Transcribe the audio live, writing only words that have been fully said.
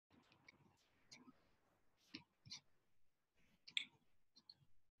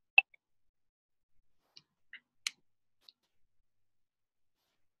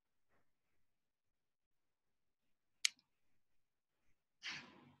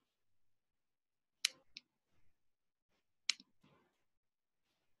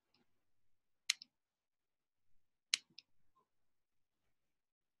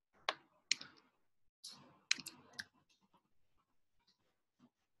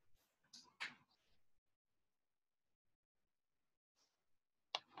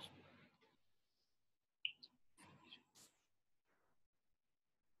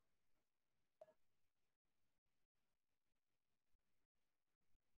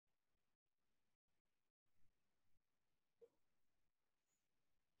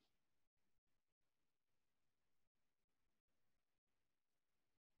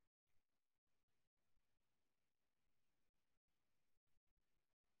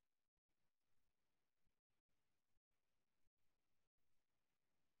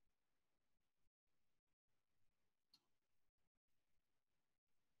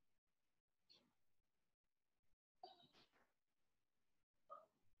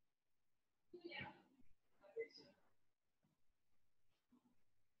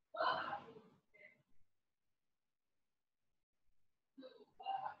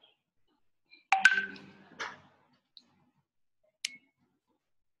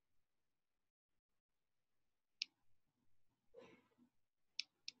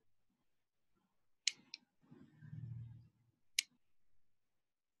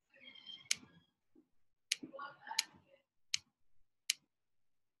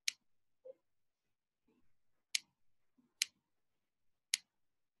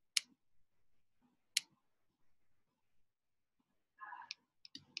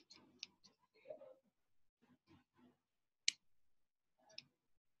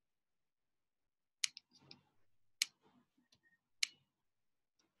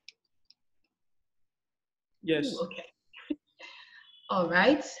Yes. Okay. All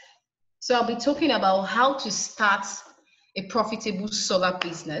right. So I'll be talking about how to start a profitable solar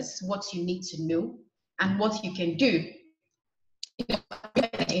business, what you need to know, and what you can do.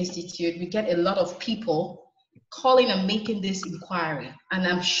 At the Institute, we get a lot of people calling and making this inquiry. And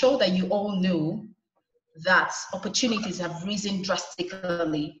I'm sure that you all know that opportunities have risen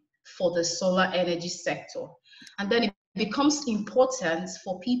drastically for the solar energy sector. And then it becomes important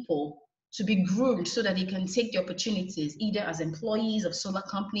for people to be groomed so that they can take the opportunities either as employees of solar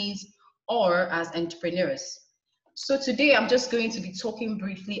companies or as entrepreneurs. So today I'm just going to be talking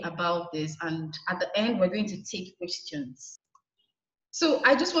briefly about this, and at the end we're going to take questions. So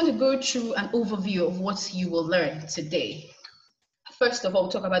I just want to go through an overview of what you will learn today. First of all,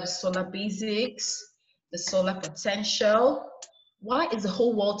 we'll talk about the solar basics, the solar potential. Why is the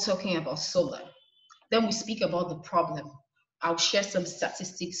whole world talking about solar? Then we speak about the problem. I'll share some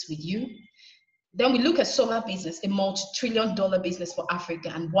statistics with you. Then we look at solar business, a multi-trillion-dollar business for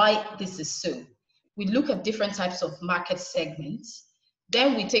Africa, and why this is so. We look at different types of market segments.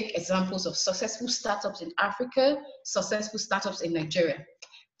 Then we take examples of successful startups in Africa, successful startups in Nigeria.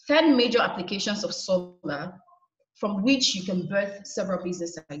 10 major applications of solar from which you can birth several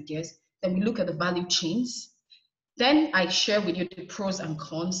business ideas. Then we look at the value chains. Then I share with you the pros and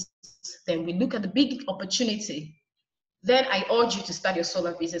cons. Then we look at the big opportunity. Then I urge you to start your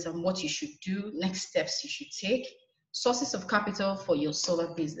solar business and what you should do, next steps you should take, sources of capital for your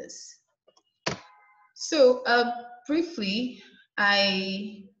solar business. So briefly,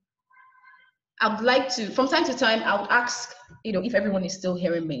 I would like to, from time to time, I would ask, if everyone is still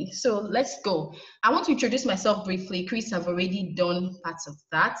hearing me. So let's go. I want to introduce myself briefly. Chris have already done parts of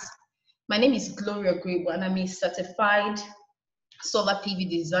that. My name is Gloria Grebo, and I'm a certified solar PV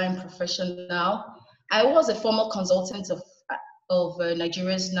design professional. I was a former consultant of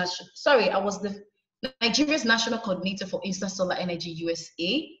Nigeria's national, I was the Nigeria's national coordinator for Instant Solar Energy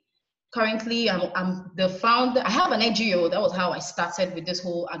USA. Currently, I'm the founder. I have an NGO. That was how I started with this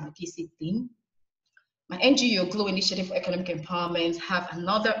whole advocacy thing. My NGO, Glow Initiative for Economic Empowerment, have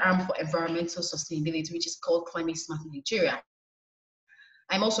another arm for environmental sustainability, which is called Climate Smart Nigeria.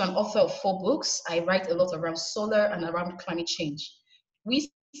 I'm also an author of 4 books. I write a lot around solar and around climate change.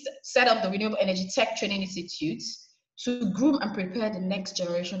 We set up the Renewable Energy Tech Training Institute to groom and prepare the next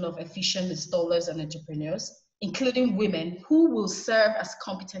generation of efficient installers and entrepreneurs, including women who will serve as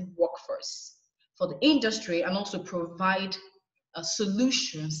competent workforce for the industry and also provide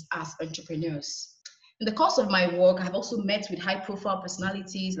solutions as entrepreneurs. In the course of my work, I have also met with high-profile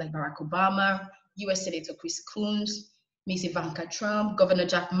personalities like Barack Obama, US Senator Chris Coons, Ms. Ivanka Trump, Governor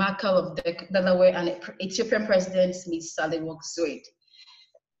Jack Markell of Delaware, and Ethiopian President Ms. Sahle-Work Zewde.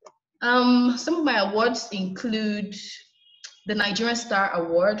 Some of my awards include the Nigerian Star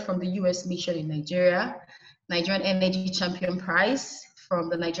Award from the US Mission in Nigeria, Nigerian Energy Champion Prize from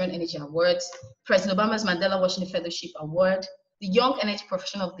the Nigerian Energy Awards, President Obama's Mandela Washington Fellowship Award, the Young Energy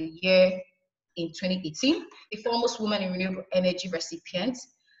Professional of the Year in 2018, a foremost woman in renewable energy recipient,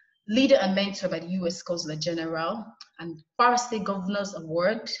 leader and mentor by the US Consul General, and Kwara State Governor's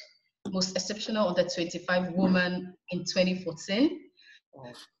Award, most exceptional under 25 woman in 2014.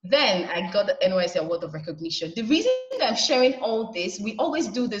 Then I got the NYSC Award of Recognition. The reason that I'm sharing all this, we always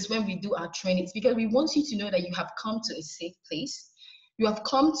do this when we do our trainings, because we want you to know that you have come to a safe place. You have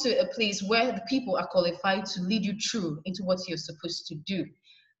come to a place where the people are qualified to lead you through into what you're supposed to do.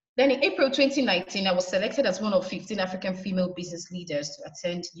 Then in April 2019, I was selected as one of 15 African female business leaders to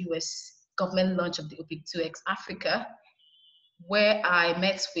attend US government launch of the OPIC 2X Africa, where I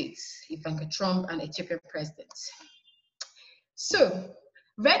met with Ivanka Trump and Ethiopian president. So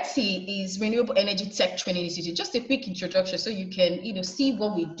RETI is Renewable Energy Tech Training Institute. Just a quick introduction so you can see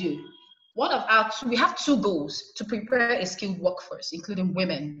what we do. We have 2 goals: to prepare a skilled workforce, including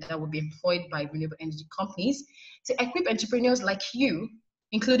women that will be employed by renewable energy companies, to equip entrepreneurs like you,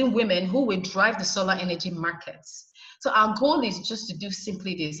 including women who will drive the solar energy markets. So our goal is just to do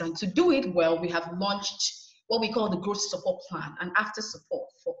simply this, and to do it well, we have launched what we call the Growth Support Plan, and after support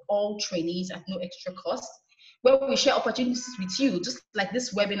for all trainees at no extra cost, where we share opportunities with you, just like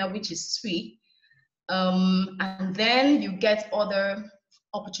this webinar, which is free. And then you get other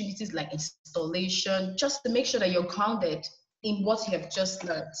opportunities like installation, just to make sure that you're grounded in what you have just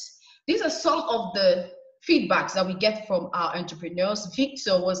learned. These are some of the feedbacks that we get from our entrepreneurs.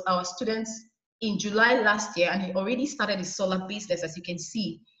 Victor was our student in July last year, and he already started his solar business, as you can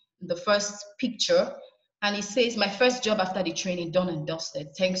see in the first picture. And he says, my first job after the training, done and dusted,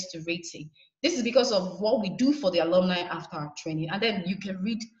 thanks to RETI. This is because of what we do for the alumni after our training. And then you can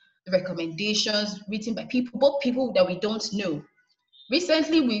read the recommendations written by people, both people that we don't know.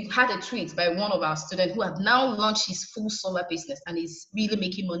 Recently, we had a tweet by one of our students who have now launched his full solar business and is really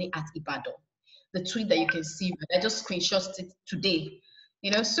making money at Ibadan. The tweet that you can see, I just screenshot it today.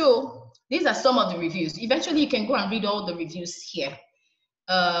 So these are some of the reviews. Eventually, you can go and read all the reviews here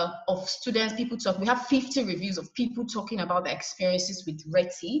of students, people talk. We have 50 reviews of people talking about their experiences with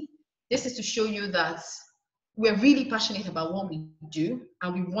Reti. This is to show you that we're really passionate about what we do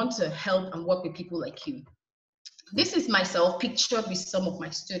and we want to help and work with people like you. This is myself pictured with some of my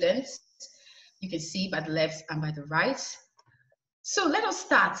students. You can see by the left and by the right. So let us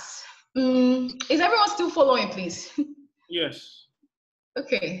start. Is everyone still following, please? Yes.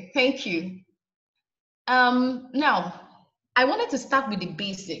 Okay, thank you. Now, I wanted to start with the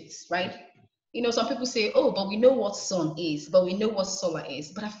basics, right? Some people say, oh, but we know what sun is, but we know what solar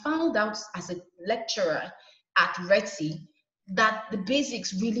is. But I found out as a lecturer at Reti that the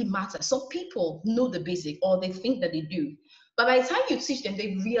basics really matter. Some people know the basic or they think that they do. But by the time you teach them,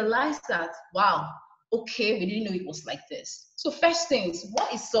 they realize that, wow, okay, we didn't know it was like this. So first things,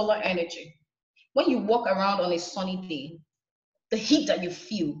 what is solar energy? When you walk around on a sunny day, the heat that you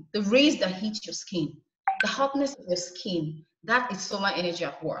feel, the rays that heat your skin, the hotness of your skin, that is solar energy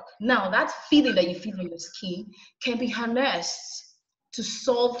at work. Now, that feeling that you feel in your skin can be harnessed to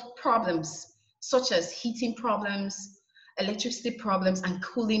solve problems such as heating problems, electricity problems, and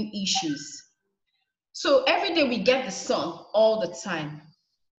cooling issues. So every day we get the sun all the time.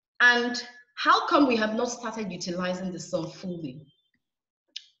 And how come we have not started utilizing the sun fully?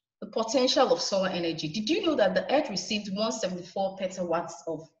 The potential of solar energy. Did you know that the Earth received 174 petawatts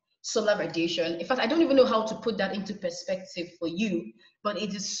of solar radiation? In fact, I don't even know how to put that into perspective for you, but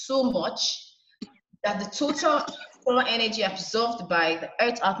it is so much that the total solar energy absorbed by the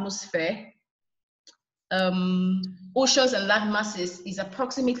Earth's atmosphere, oceans and land masses is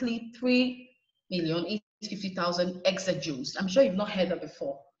approximately 3,850,000 exajoules. I'm sure you've not heard that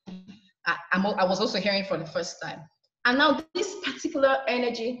before. I was also hearing for the first time. And now this particular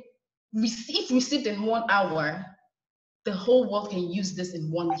energy, if received in 1 hour, the whole world can use this in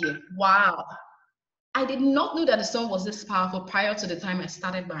 1 year. Wow. I did not know that the sun was this powerful prior to the time I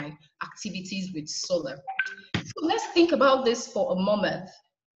started my activities with solar. So let's think about this for a moment.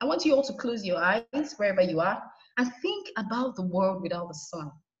 I want you all to close your eyes wherever you are and think about the world without the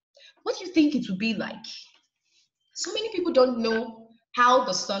sun. What do you think it would be like? So many people don't know how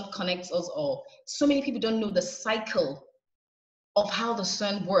the sun connects us all. So many people don't know the cycle of how the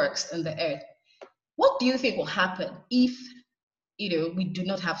sun works in the earth. What do you think will happen if we do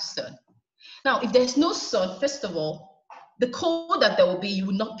not have sun? Now, if there's no sun, first of all, the cold that there will be, you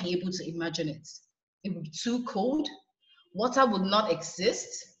will not be able to imagine it. It would be too cold. Water would not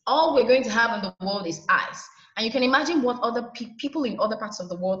exist. All we're going to have in the world is ice. And you can imagine what other people in other parts of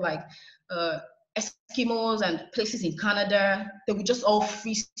the world, like Eskimos and places in Canada, they would just all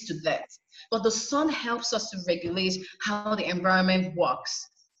freeze to death. But the sun helps us to regulate how the environment works,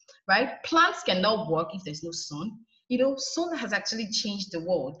 right? Plants cannot work if there's no sun. Solar has actually changed the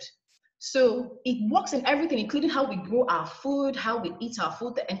world. So it works in everything, including how we grow our food, how we eat our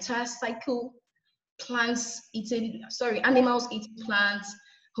food, the entire cycle. Animals eating plants,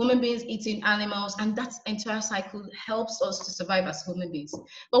 human beings eating animals, and that entire cycle helps us to survive as human beings.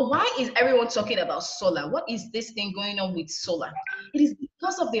 But why is everyone talking about solar? What is this thing going on with solar? It is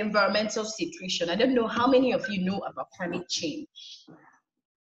because of the environmental situation. I don't know how many of you know about climate change.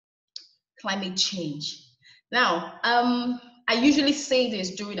 Climate change. Now, I usually say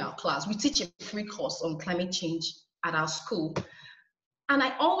this during our class. We teach a free course on climate change at our school. And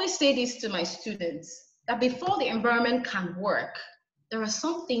I always say this to my students, that before the environment can work, there are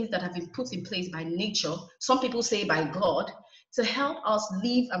some things that have been put in place by nature, some people say by God, to help us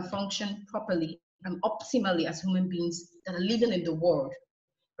live and function properly and optimally as human beings that are living in the world,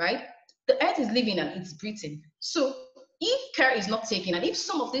 right? The earth is living and it's breathing. So if care is not taken, and if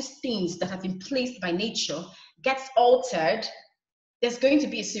some of these things that have been placed by nature gets altered, there's going to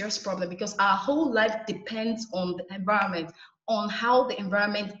be a serious problem, because our whole life depends on the environment, on how the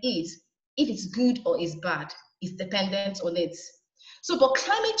environment is. If it's good or it's bad, it's dependent on it. So, but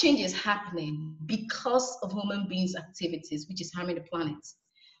climate change is happening because of human beings' activities, which is harming the planet.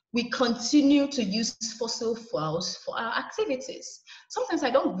 We continue to use fossil fuels for our activities. Sometimes I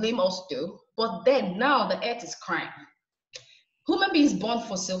don't blame us though, but then now the earth is crying. Human beings burn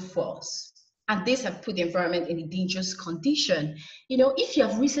fossil fuels, and these have put the environment in a dangerous condition. If you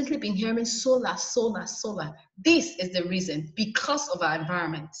have recently been hearing solar, this is the reason, because of our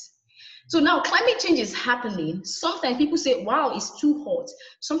environment. So now climate change is happening. Sometimes people say, wow, it's too hot.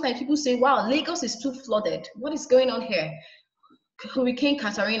 Sometimes people say, wow, Lagos is too flooded. What is going on here? Hurricane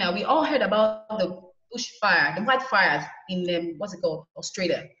Katrina, we all heard about the bushfire, the wildfires in what's it called,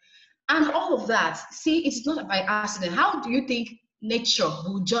 Australia, and all of that. See, it's not by accident. How do you think nature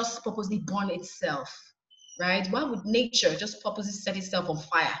will just purposely burn itself, right? Why would nature just purposely set itself on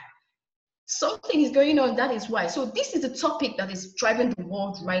fire? Something is going on, that is why. So this is a topic that is driving the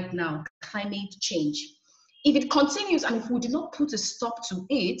world right now, climate change. If it continues and if we do not put a stop to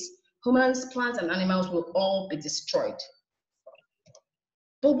it, humans, plants, and animals will all be destroyed.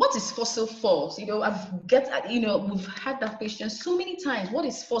 But what is fossil fuels? We've had that question so many times. What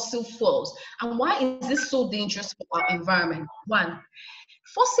is fossil fuels? And why is this so dangerous for our environment? One,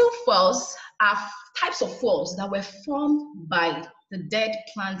 fossil fuels are types of fuels that were formed by the dead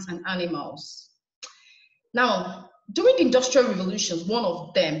plants and animals. Now, during the Industrial Revolutions, one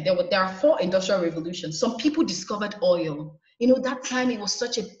of them, there are 4 industrial revolutions. Some people discovered oil. That time it was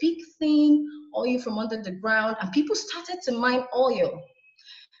such a big thing, oil from under the ground, and people started to mine oil.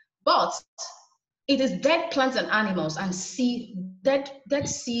 But it is dead plants and animals and dead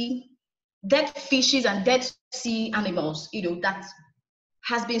fishes and dead sea animals, that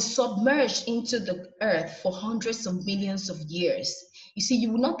has been submerged into the earth for hundreds of millions of years. You see,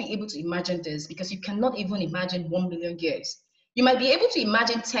 you will not be able to imagine this because you cannot even imagine 1 million years. You might be able to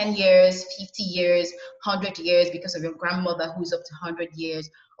imagine 10 years, 50 years, 100 years because of your grandmother who's up to 100 years,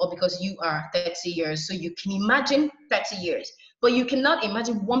 or because you are 30 years. So you can imagine 30 years, but you cannot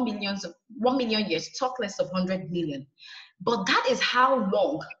imagine 1 million years, talk less of 100 million. But that is how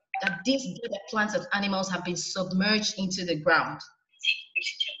long that these dead plants and animals have been submerged into the ground.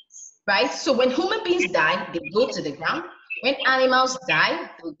 Right? So when human beings die, they go to the ground. When animals die,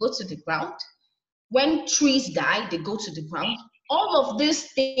 they go to the ground. When trees die, they go to the ground. All of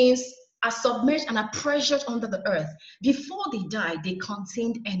these things are submerged and are pressured under the earth. Before they die, they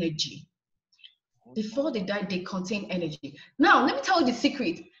contained energy. Before they die, they contain energy. Now, let me tell you the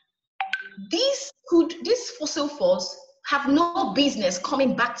secret. These fossil fuels have no business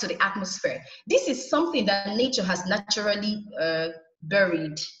coming back to the atmosphere. This is something that nature has naturally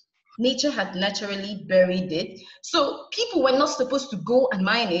buried. Nature had naturally buried it. So people were not supposed to go and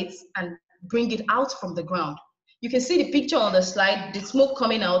mine it and bring it out from the ground. You can see the picture on the slide. The smoke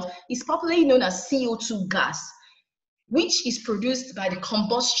coming out is popularly known as CO2 gas, which is produced by the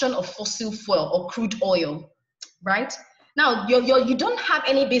combustion of fossil fuel or crude oil, right? Now, you don't have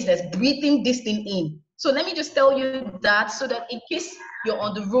any business breathing this thing in. So let me just tell you that so that in case you're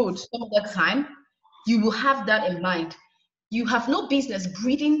on the road some other time, you will have that in mind. You have no business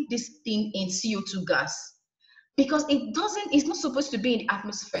breathing this thing in, CO2 gas, because it's not supposed to be in the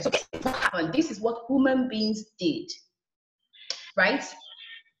atmosphere. So this is what happened. This is what human beings did, right?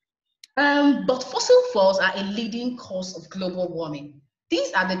 But fossil fuels are a leading cause of global warming.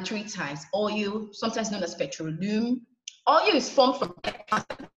 These are the 3 types. Oil, sometimes known as petroleum. Oil is formed from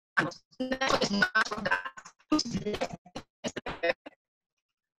natural gas.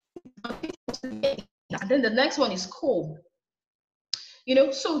 And then the next one is coal.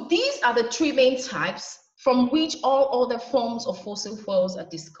 So these are the 3 main types from which all other forms of fossil fuels are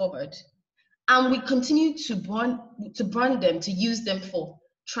discovered. And we continue to burn them, to use them for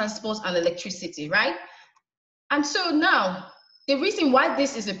transport and electricity, right? And so now, the reason why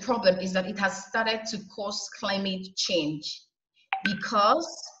this is a problem is that it has started to cause climate change, because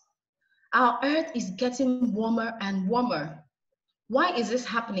our earth is getting warmer and warmer. Why is this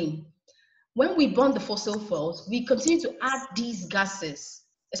happening? When we burn the fossil fuels, we continue to add these gases,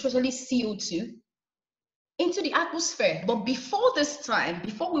 especially CO2, into the atmosphere. But before this time,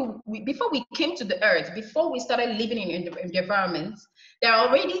 before we came to the earth, before we started living in the environment, there are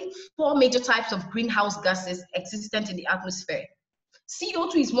already 4 major types of greenhouse gases existent in the atmosphere.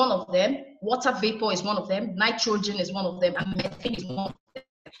 CO2 is one of them, water vapor is one of them, nitrogen is one of them, and methane is one of them.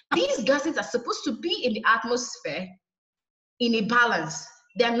 These gases are supposed to be in the atmosphere in a balance.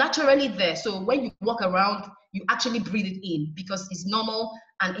 They're naturally there. So when you walk around, you actually breathe it in because it's normal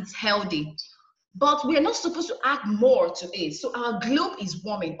and it's healthy. But we are not supposed to add more to it. So our globe is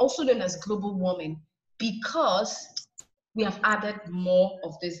warming, also known as global warming, because we have added more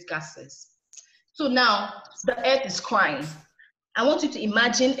of these gases. So now the earth is crying. I want you to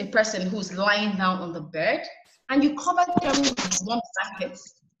imagine a person who's lying down on the bed, and you cover them with one blanket.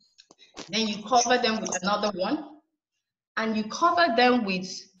 Then you cover them with another one, and you cover them with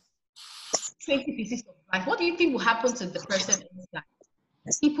 20 pieces of blanket. What do you think will happen to the person inside?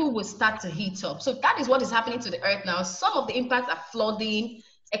 People will start to heat up. So that is what is happening to the earth now. Some of the impacts are flooding,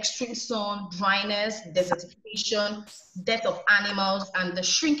 extreme sun, dryness, desertification, death of animals, and the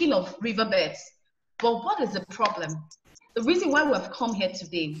shrinking of riverbeds. But what is the problem? The reason why we have come here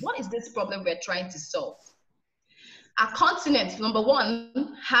today, what is this problem we're trying to solve? Our continent, number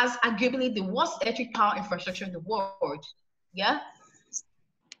one, has arguably the worst electric power infrastructure in the world. Yeah.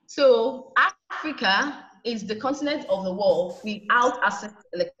 So Africa is the continent of the world without access to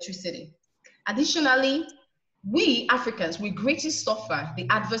electricity. Additionally, we Africans, we greatly suffer the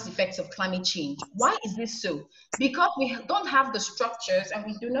adverse effects of climate change. Why is this so? Because we don't have the structures and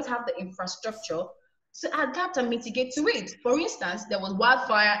we do not have the infrastructure to adapt and mitigate to it. For instance, there was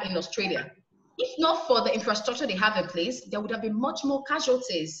wildfire in Australia. If not for the infrastructure they have in place, there would have been much more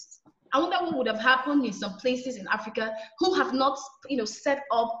casualties. I wonder what would have happened in some places in Africa who have not, set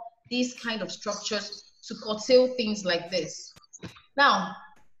up these kind of structures to curtail things like this. Now,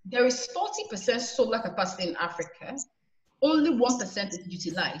 there is 40% solar capacity in Africa. Only 1% is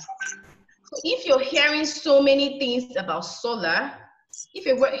utilized. So if you're hearing so many things about solar,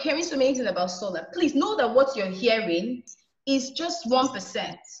 please know that what you're hearing is just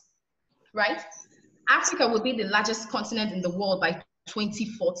 1%, right? Africa will be the largest continent in the world by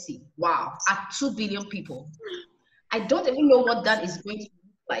 2040. Wow, at 2 billion people. I don't even know what that is going to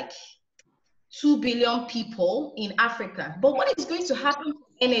look like. 2 billion people in Africa. But what is going to happen to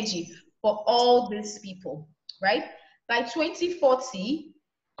energy for all these people, right? By 2040,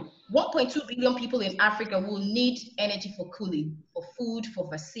 1.2 billion people in Africa will need energy for cooling, for food, for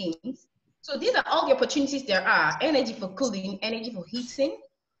vaccines. So these are all the opportunities there are: energy for cooling, energy for heating,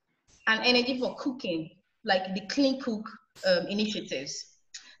 and energy for cooking, like the Clean Cook initiatives.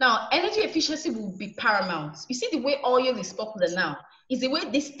 Now, energy efficiency will be paramount. You see the way oil is popular now, is the way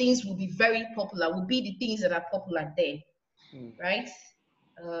these things will be very popular, will be the things that are popular there, right?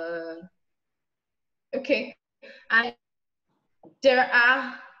 Okay, and there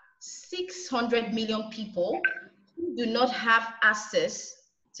are 600 million people who do not have access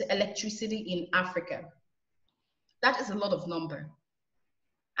to electricity in Africa. That is a lot of number.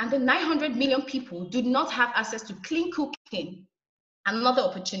 And the 900 million people do not have access to clean cooking, another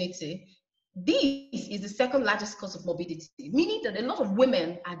opportunity. This is the second largest cause of morbidity, meaning that a lot of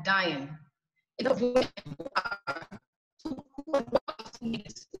women are dying. A lot of women who are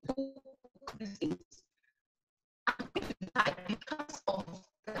because of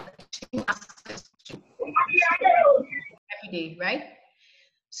access to every day, right?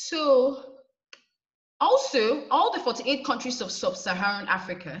 So also, all the 48 countries of sub-Saharan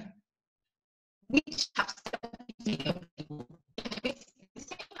Africa, which have 70 million people,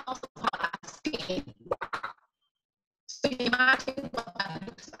 so imagine what that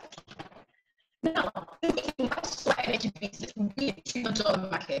looks like. Now, the reason why solar energy business will be a $1 trillion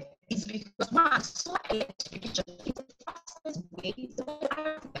market is because one, solar electrification is the fastest way to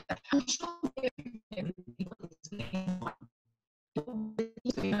Africa. I'm sure people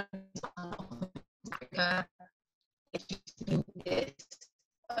Africa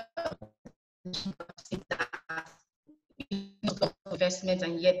investment,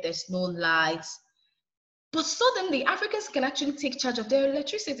 and yet there's no lights. But suddenly, Africans can actually take charge of their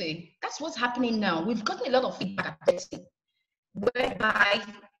electricity. That's what's happening now. We've gotten a lot of feedback whereby,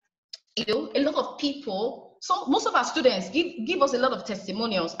 a lot of people, so most of our students give us a lot of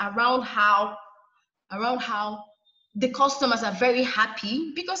testimonials around how the customers are very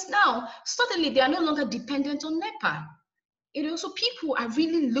happy because now suddenly they are no longer dependent on NEPA. So people are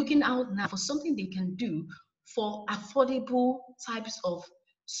really looking out now for something they can do for affordable types of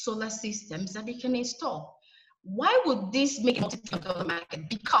solar systems that they can install. Why would this make a multi-billion-dollar market?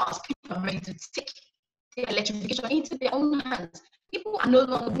 Because people are ready to take their electrification into their own hands. People are no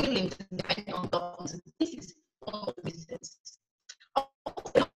longer willing to depend on government. This is one of the reasons.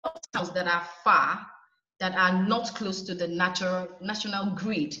 Towns that are far, that are not close to the national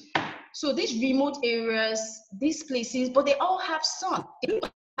grid. So these remote areas, these places, but they all have sun. They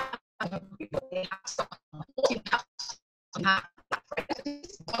have sun.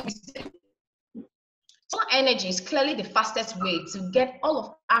 Solar energy is clearly the fastest way to get all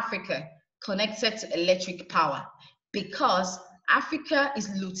of Africa connected to electric power because Africa is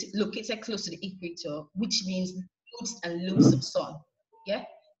located close to the equator, which means loads and loads of sun. Yeah,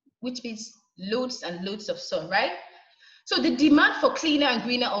 which means loads and loads of sun, right? So the demand for cleaner and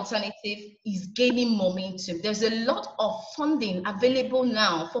greener alternative is gaining momentum. There's a lot of funding available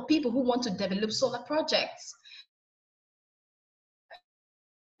now for people who want to develop solar projects.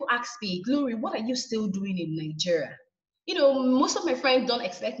 People ask me, Glory, what are you still doing in Nigeria? Most of my friends don't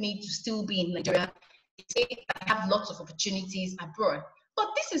expect me to still be in Nigeria. They say I have lots of opportunities abroad.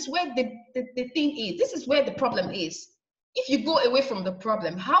 But this is where the thing is. This is where the problem is. If you go away from the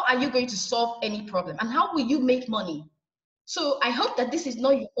problem, how are you going to solve any problem? And how will you make money? So I hope that this is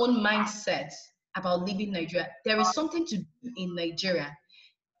not your own mindset about leaving Nigeria. There is something to do in Nigeria.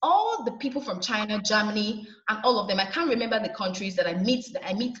 all the people from China, Germany, and all of them, I can't remember the countries that I meet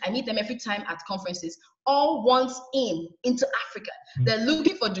them every time at conferences, all want into Africa. They're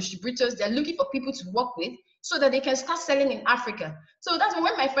looking for distributors, they're looking for people to work with so that they can start selling in Africa. So that's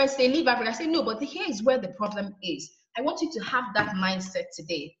when my friends say, leave Africa, I say, no, but here is where the problem is. I want you to have that mindset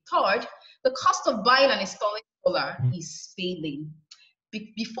today. Third, the cost of buying and installing solar is failing.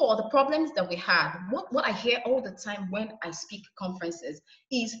 Before, the problems that we had, what I hear all the time when I speak conferences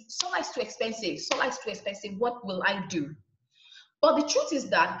is solar is too expensive, solar is too expensive, what will I do? But the truth is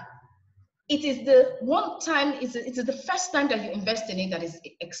that it is the one time, it is the first time that you invest in it that is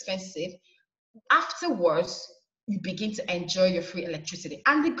expensive. Afterwards, you begin to enjoy your free electricity.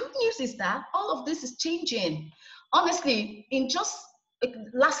 And the good news is that all of this is changing. Honestly, in just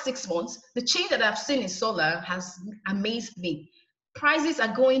last 6 months, the change that I've seen in solar has amazed me. Prices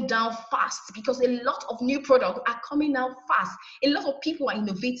are going down fast because a lot of new products are coming out fast. A lot of people are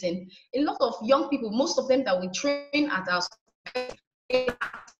innovating. A lot of young people, most of them that we train at our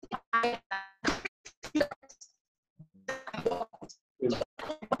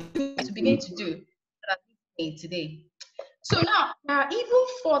to begin to do today. So now there are even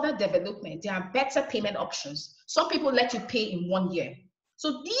further development. There are better payment options. Some people let you pay in 1 year.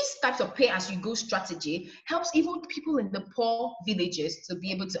 So these types of pay as you go strategy helps even people in the poor villages to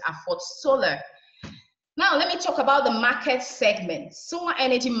be able to afford solar. Now let me talk about the market segment, solar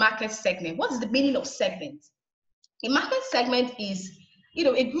energy market segment. What is the meaning of segment? A market segment is,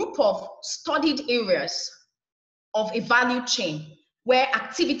 a group of studied areas of a value chain where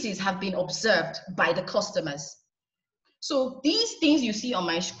activities have been observed by the customers. So these things you see on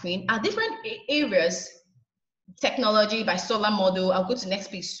my screen are different areas, technology by solar model, I'll go to the next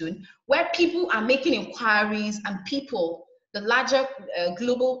page soon, where people are making inquiries and people, the larger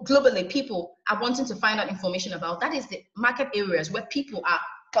globally, people are wanting to find out information about. That is the market areas where people are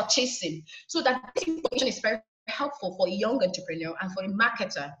purchasing. So that this information is very helpful for a young entrepreneur and for a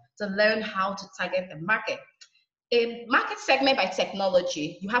marketer to learn how to target the market. A market segment by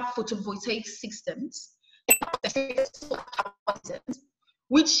technology, you have photovoltaic systems,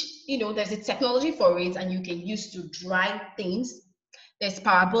 which, there's a technology for it and you can use to dry things. There's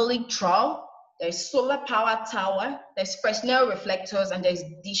parabolic trough, there's solar power tower, there's Fresnel reflectors, and there's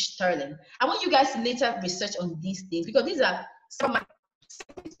dish Stirling. I want you guys to later research on these things because these are some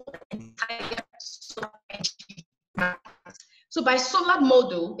entire solar energy. So by solar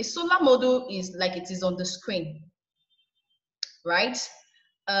model, a solar model is like it is on the screen, right?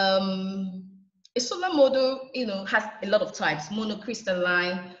 A solar model, has a lot of types: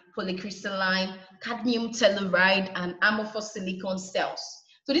 monocrystalline, polycrystalline, cadmium telluride, and amorphous silicon cells.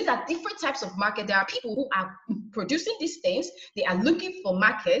 So these are different types of market. There are people who are producing these things. They are looking for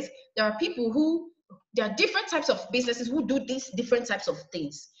markets. There are different types of businesses who do these different types of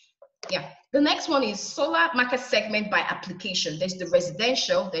things. Yeah. The next one is solar market segment by application. There's the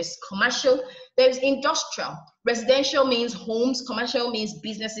residential, there's commercial, there's industrial. Residential means homes, commercial means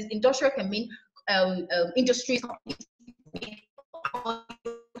businesses, industrial can mean industries.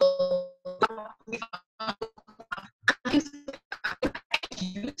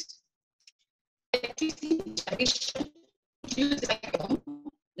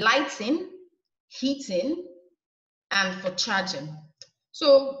 Lighting, heating, and for charging.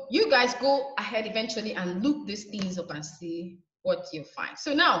 So you guys go ahead eventually and look these things up and see what you find.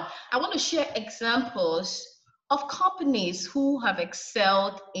 So now I want to share examples of companies who have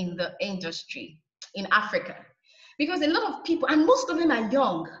excelled in the industry in Africa. Because a lot of people, and most of them are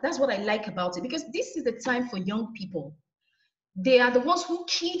young. That's what I like about it, because this is the time for young people. They are the ones who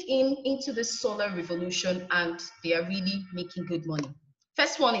keyed into the solar revolution and they are really making good money.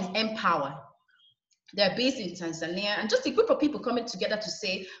 First one is Empower. They're based in Tanzania, and just a group of people coming together to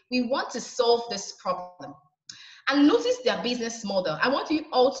say, we want to solve this problem. And notice their business model. I want you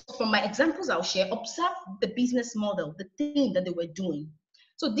all to, from my examples I'll share, observe the business model, the thing that they were doing.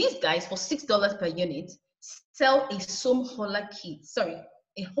 So these guys, for $6 per unit, sell a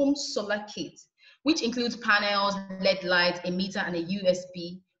home solar kit, which includes panels, LED lights, a meter, and a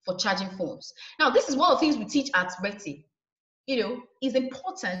USB for charging phones. Now, this is one of the things we teach at RETI. It's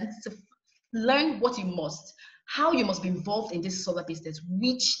important to learn what you must, how you must be involved in this solar business,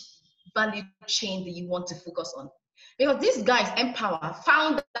 which value chain that you want to focus on. Because these guys, Empower,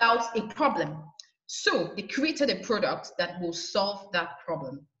 found out a problem. So they created a product that will solve that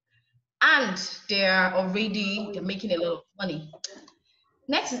problem. And they're making a lot of money.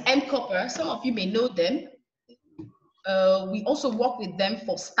 Next is M-Copper. Some of you may know them. We also work with them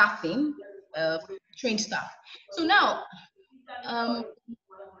for staffing, trained staff. So now,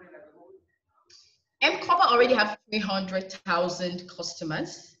 M-Copper already have 300,000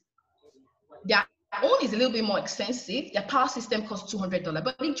 customers. their own is a little bit more expensive. Their power system costs $200.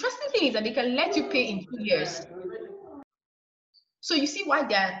 But the interesting thing is that they can let you pay in 2 years. So you see why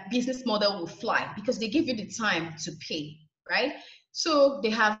their business model will fly, because they give you the time to pay, right? So they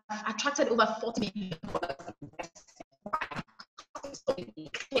have attracted over $40 million.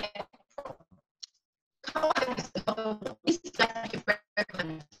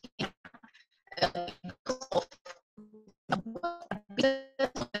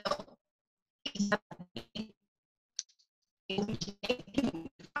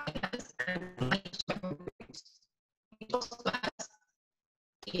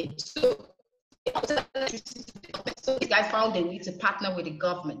 So these guys found a way to partner with the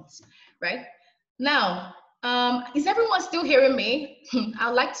government, right? Now, is everyone still hearing me?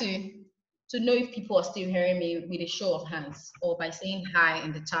 I'd like to know if people are still hearing me with a show of hands or by saying hi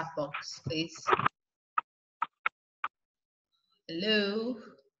in the chat box, please. Hello.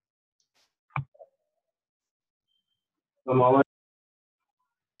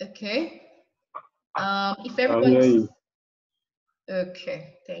 Okay. If everyone's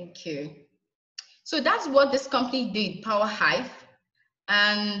okay, thank you. So that's what this company did, Power Hive.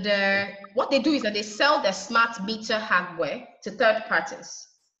 And what they do is that they sell their smart meter hardware to third parties,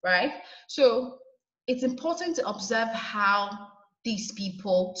 right? So it's important to observe how these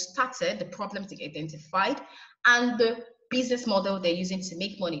people started, the problems they identified, and the business model they're using to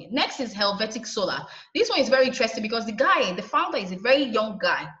make money. Next is Helvetic Solar. This one is very interesting because the guy, the founder, is a very young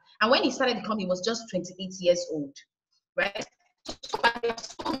guy. And when he started the company, he was just 28 years old, right?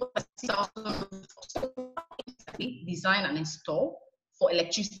 Design and install for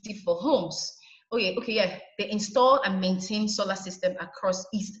electricity for homes. Okay, yeah. They install and maintain solar system across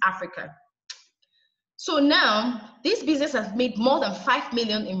East Africa. So now this business has made more than 5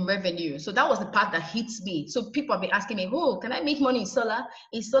 million in revenue. So that was the part that hits me. So people have been asking me, oh, can I make money in solar?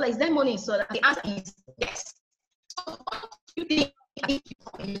 Is there money in solar? The answer is yes. So what do you think?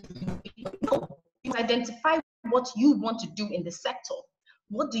 No, you identify what you want to do in the sector.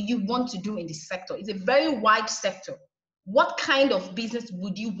 What do you want to do in the sector? It's a very wide sector. What kind of business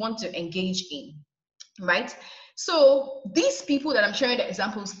would you want to engage in, right? So these people that I'm sharing the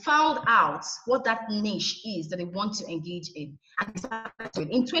examples found out what that niche is that they want to engage in.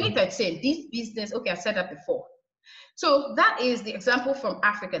 And in 2013, this business, okay, I said that before. So that is the example from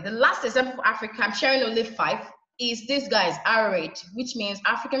Africa. The last example for Africa, I'm sharing only 5, is this guy's ARED, which means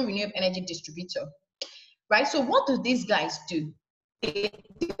African Renewable Energy Distributor, right? So what do these guys do?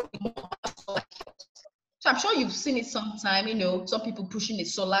 So I'm sure you've seen it sometime, you know, some people pushing a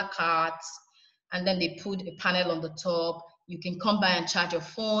solar cart and then they put a panel on the top. You can come by and charge your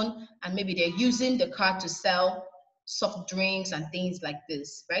phone, and maybe they're using the cart to sell soft drinks and things like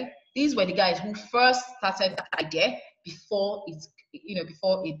this, right? These were the guys who first started that idea before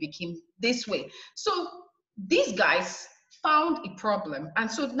it became this way. So these guys found a problem,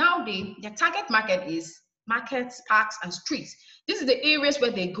 and so now their target market is markets, parks, and streets. These are the areas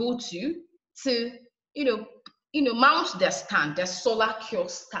where they go to mount their stand, their solar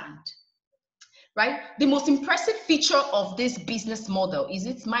kiosk stand, right? The most impressive feature of this business model is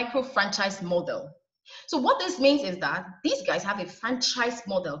its micro franchise model. So what this means is that these guys have a franchise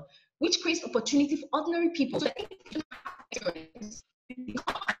model which creates opportunity for ordinary people. So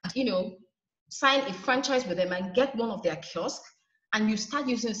sign a franchise with them and get one of their kiosks, and you start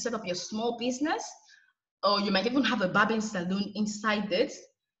using to set up your small business, or you might even have a barbering salon inside it,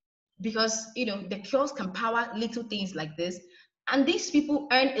 because the kiosk can power little things like this, and these people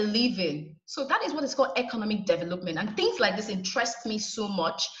earn a living. So that is what is called economic development, and things like this interest me so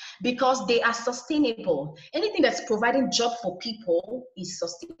much because they are sustainable. Anything that's providing job for people is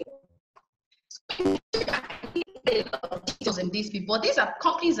sustainable. In these people, these are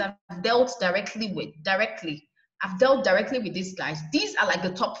companies I've dealt directly with. I've dealt directly with these guys. These are like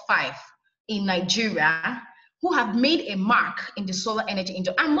the top 5 in Nigeria who have made a mark in the solar energy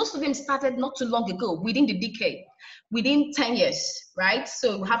industry. And most of them started not too long ago, within the decade, within 10 years, right?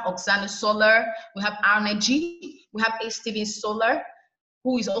 So we have Oxana Solar, we have Arnergy, we have A. Stevens Solar,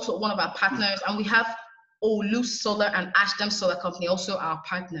 who is also one of our partners, and we have Olu Solar and Ashton Solar Company, also our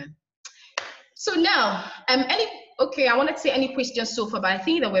partner. So now, I wanted to say any questions so far, but I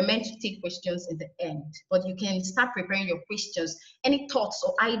think that we're meant to take questions in the end. But you can start preparing your questions. Any thoughts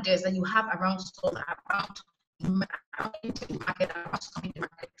or ideas that you have around solar, around the market,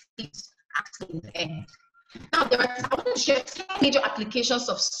 please ask in the end. Now, I want to share 10 major applications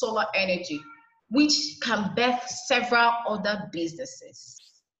of solar energy, which can birth several other businesses.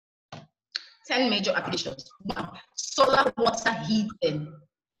 10 major applications. 1, solar water heating.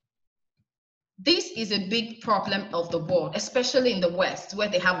 This is a big problem of the world, especially in the West, where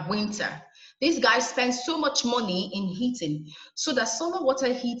they have winter. These guys spend so much money in heating, so that solar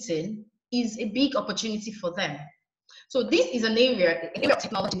water heating is a big opportunity for them. So this is an area of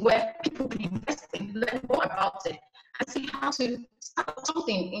technology where people can invest in, learn more about it, and see how to start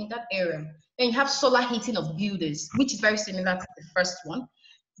something in that area. Then you have solar heating of buildings, which is very similar to the first one.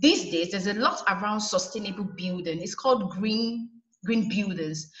 These days, there's a lot around sustainable building. It's called green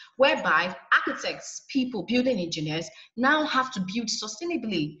buildings, whereby architects, people, building engineers now have to build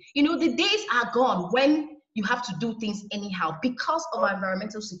sustainably. You know, the days are gone when you have to do things anyhow because of our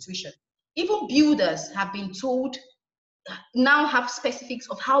environmental situation. Even builders have been told, now have specifics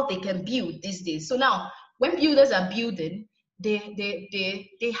of how they can build these days. So now when builders are building,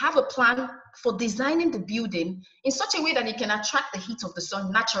 they have a plan for designing the building in such a way that it can attract the heat of the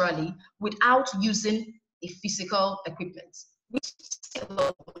sun naturally without using a physical equipment, which is a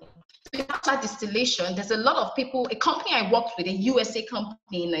lot of money. So after distillation, there's a lot of people, a company I worked with, a USA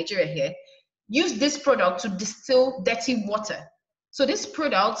company in Nigeria here, use this product to distill dirty water. So this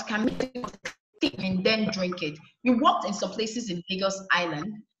product can make it and then drink it. We worked in some places in Lagos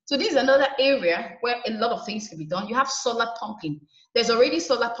Island. So this is another area where a lot of things can be done. You have solar pumping. There's already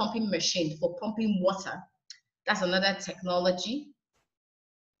solar pumping machine for pumping water. That's another technology.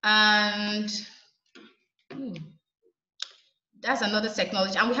 And that's another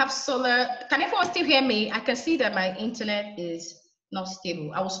technology. And we have solar. Can everyone still hear me? I can see that my internet is not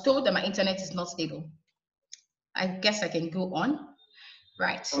stable. I was told that my internet is not stable. I guess I can go on.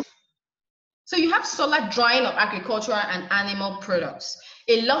 Right. So you have solar drying of agricultural and animal products.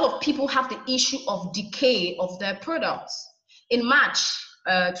 A lot of people have the issue of decay of their products. In March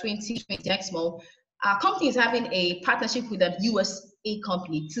 2020, next month, our company is having a partnership with a USA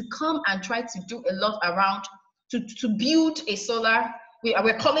company to come and try to do a lot around to build a solar,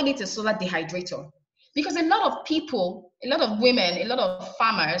 we're calling it a solar dehydrator. Because a lot of people, a lot of women, a lot of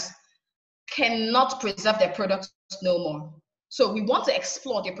farmers cannot preserve their products no more. So we want to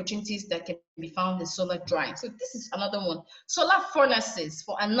explore the opportunities that can be found in solar drying. So this is another one. Solar furnaces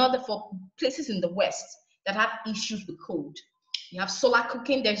for places in the West that have issues with cold. You have solar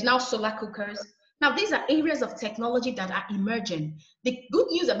cooking. There's now solar cookers. Now these are areas of technology that are emerging. The good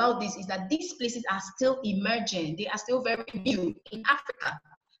news about this is that these places are still emerging. They are still very new in Africa.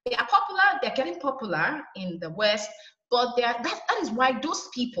 They are popular. They're getting popular in the West, but that is why those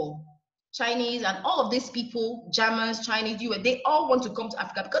people, Chinese and all of these people, Germans, Chinese, US, they all want to come to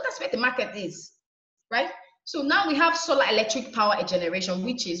Africa because that's where the market is, right? So now we have solar electric power generation,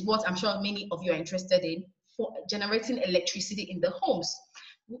 which is what I'm sure many of you are interested in, for generating electricity in the homes,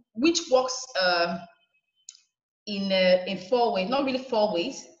 which works in 4 ways, not really 4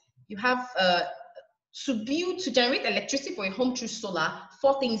 ways. You have to generate electricity for a home through solar,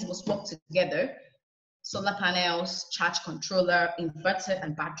 4 things must work together: solar panels, charge controller, inverter,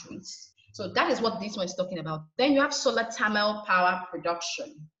 and batteries. So that is what this one is talking about. Then you have solar thermal power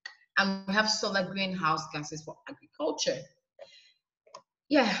production, and we have solar greenhouse gases for agriculture.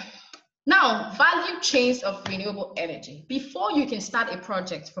 Yeah. Now, value chains of renewable energy. Before you can start a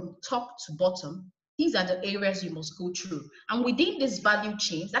project from top to bottom, these are the areas you must go through. And within this value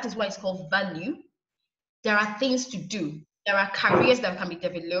chains, that is why it's called value, there are things to do. There are careers that can be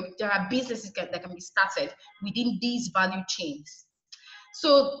developed. There are businesses that can be started within these value chains.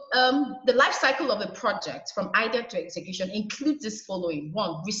 So the life cycle of a project from idea to execution includes this following.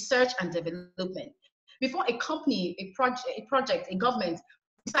 1, research and development. Before a company, a project, a government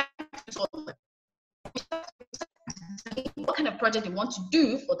decides what kind of project they want to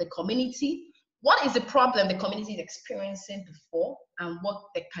do for the community, what is the problem the community is experiencing before, and what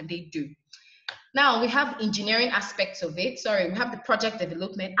can they do. Now we have engineering aspects of it. Sorry, we have the project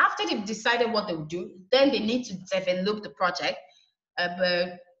development. After they've decided what they'll do, then they need to develop the project,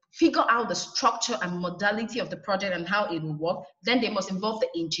 figure out the structure and modality of the project and how it will work. Then they must involve the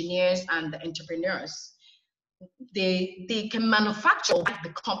engineers and the entrepreneurs. They can manufacture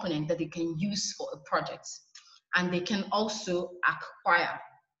the component that they can use for a project, and they can also acquire.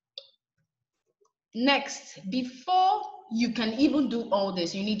 Next, before you can even do all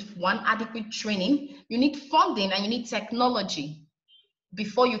this, you need 1, adequate training, you need funding, and you need technology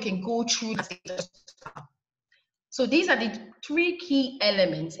before you can go through that. So these are the 3 key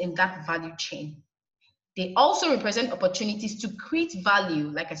elements in that value chain. They also represent opportunities to create value,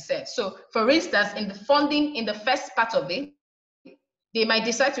 like I said. So for instance, in the funding, in the first part of it, they might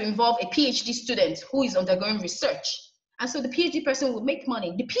decide to involve a PhD student who is undergoing research. And so the PhD person will make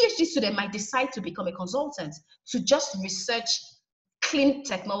money. The PhD student might decide to become a consultant to just research clean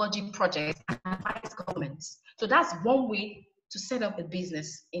technology projects and advise governments. So that's one way to set up a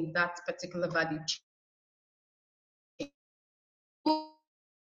business in that particular value chain.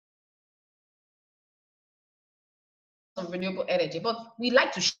 of renewable energy, but we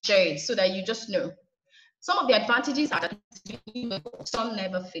like to share it so that you just know. Some of the advantages are that the sun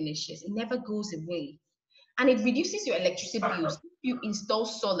never finishes, it never goes away, and it reduces your electricity bills. If you install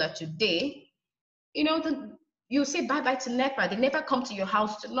solar today, you know, you say bye-bye to NEPA. They never come to your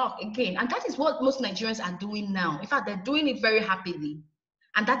house to knock again. And that is what most Nigerians are doing now. In fact, they're doing it very happily.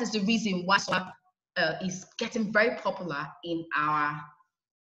 And that is the reason why solar is getting very popular in our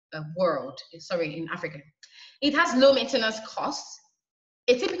world, sorry, in Africa. It has low maintenance costs.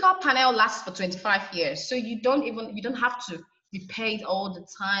 A typical panel lasts for 25 years. So you don't have to repair it all the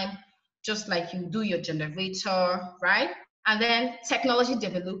time, just like you do your generator, right? And then technology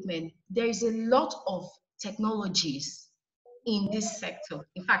development. There is a lot of technologies in this sector.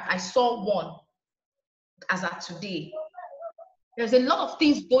 In fact, I saw one as of today. There's a lot of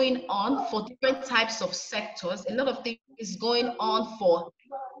things going on for different types of sectors. A lot of things going on for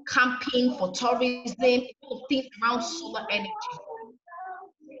camping, for tourism, a lot of things around solar energy.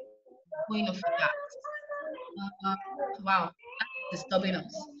 Going on for that. Wow, that's disturbing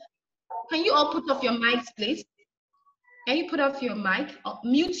us. Can you all put off your mics, please? Can you put off your mic?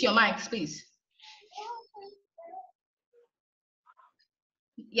 Mute your mics, please.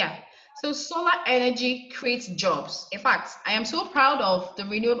 Yeah. So solar energy creates jobs. In fact, I am so proud of the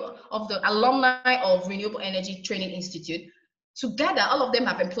alumni of Renewable Energy Training Institute. Together, all of them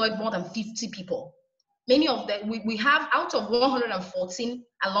have employed more than 50 people. Many of them, we have out of 114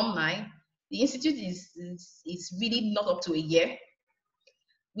 alumni, the institute is really not up to a year.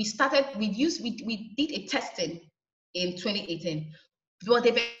 We did a testing in 2018, but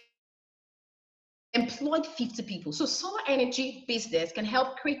they've employed 50 people. So solar energy business can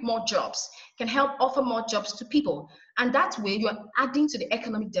help create more jobs, can help offer more jobs to people. And that way you're adding to the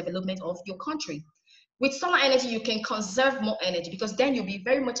economic development of your country. With solar energy, you can conserve more energy because then you'll be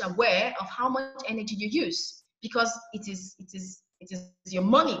very much aware of how much energy you use, because it is your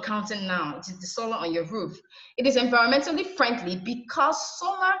money counting now. It is the solar on your roof. It is environmentally friendly because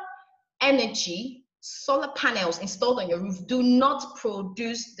solar energy, solar panels installed on your roof do not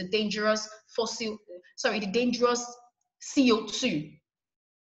produce the dangerous CO2,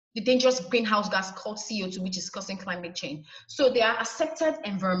 the dangerous greenhouse gas called CO2, which is causing climate change. So they are accepted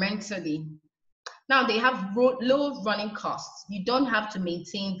environmentally. Now they have low running costs. You don't have to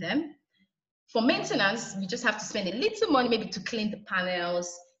maintain them. For maintenance, you just have to spend a little money maybe to clean the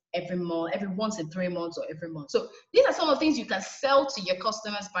panels every once in 3 months or every month. So these are some of the things you can sell to your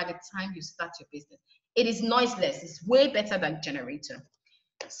customers by the time you start your business. It is noiseless. It's way better than generator.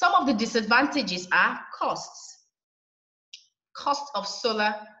 Some of the disadvantages are costs. Cost of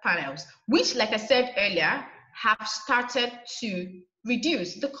solar panels, which, like I said earlier, have started to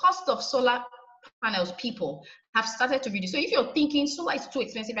reduce. The cost of solar panels, people have started to reduce. So if you're thinking solar is too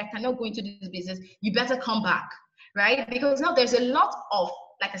expensive, I cannot go into this business, you better come back, right? Because now there's a lot of,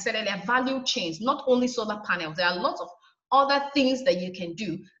 like I said earlier, value chains, not only solar panels. There are lots of other things that you can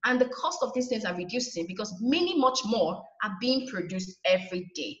do. And the cost of these things are reducing because much more are being produced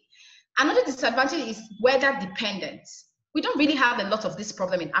every day. Another disadvantage is weather dependence. We don't really have a lot of this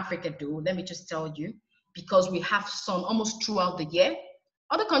problem in Africa, though, let me just tell you, because we have sun almost throughout the year.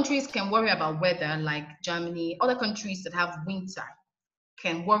 Other countries can worry about weather, like Germany. Other countries that have winter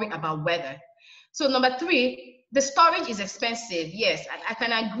can worry about weather. So number 3, the storage is expensive. Yes, I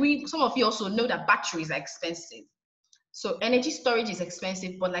can agree. Some of you also know that batteries are expensive. So energy storage is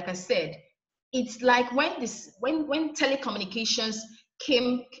expensive, but like I said, it's like when telecommunications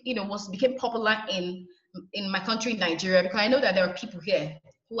became popular in my country, Nigeria, because I know that there are people here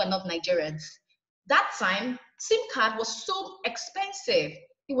who are not Nigerians. That time, SIM card was so expensive.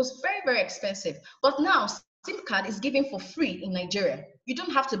 It was very, very expensive. But now, SIM card is given for free in Nigeria. You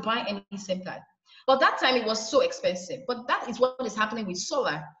don't have to buy any SIM card. But that time, it was so expensive. But that is what is happening with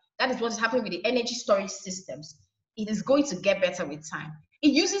solar. That is what is happening with the energy storage systems. It is going to get better with time. It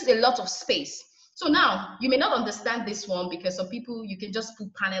uses a lot of space. So now, you may not understand this one because some people, you can just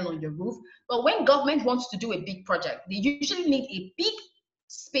put panel on your roof. But when government wants to do a big project, they usually need a big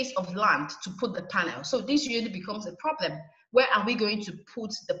space of land to put the panel. So this usually becomes a problem. Where are we going to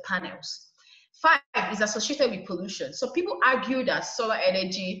put the panels? 5 is associated with pollution. So people argue that solar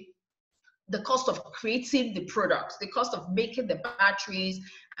energy, the cost of creating the products, the cost of making the batteries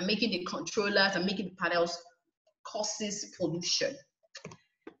and making the controllers and making the panels causes pollution.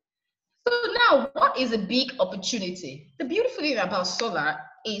 So now, what is a big opportunity? The beautiful thing about solar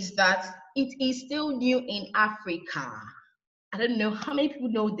is that it is still new in Africa. I don't know how many people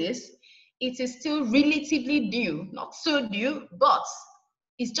know this. It is still relatively new, not so new, but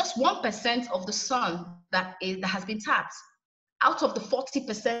it's just 1% of the sun that has been tapped. out of the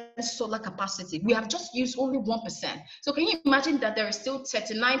 40% solar capacity, we have just used only 1%. So can you imagine that there is still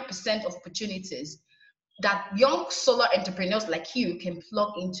 39% of opportunities that young solar entrepreneurs like you can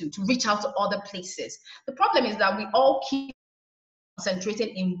plug into to reach out to other places? The problem is that we all keep concentrated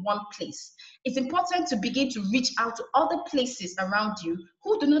in one place. It's important to begin to reach out to other places around you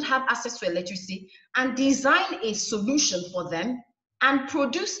who do not have access to electricity and design a solution for them and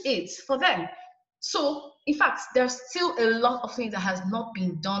produce it for them. So, in fact, there's still a lot of things that has not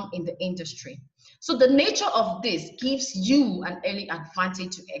been done in the industry. So the nature of this gives you an early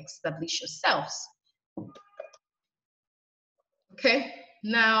advantage to establish yourselves. Okay,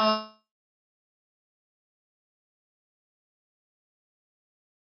 now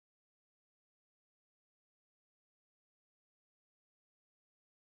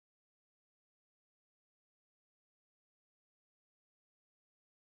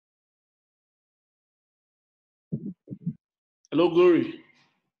Hello, Glory.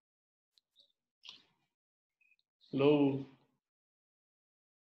 Hello.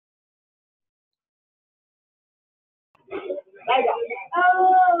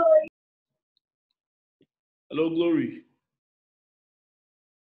 Hello, Glory.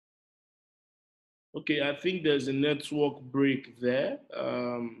 Okay, I think there's a network break there.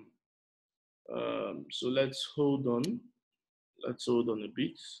 So let's hold on. Let's hold on a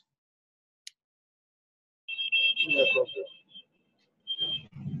bit.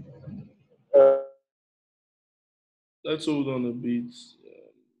 Let's hold on a bit.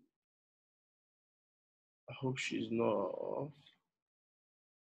 I hope she's not off.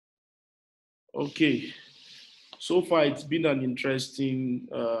 Okay. So far, it's been an interesting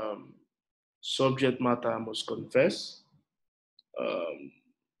subject matter, I must confess. Um,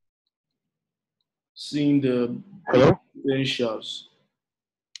 Seeing the potentials.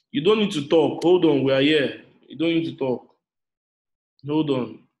 You don't need to talk. Hold on, we are here. You don't need to talk. Hold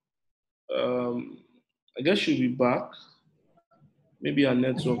on. I guess she'll be back. Maybe her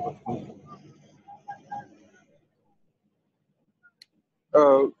network.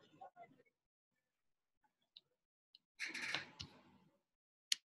 Uh,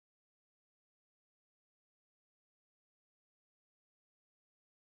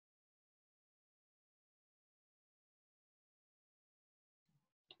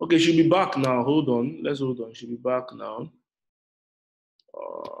 Okay, she'll be back now. Hold on. Let's hold on. She'll be back now.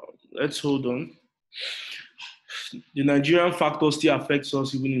 Let's hold on. The Nigerian factor still affects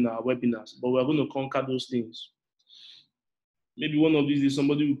us even in our webinars, but we're going to conquer those things. Maybe one of these days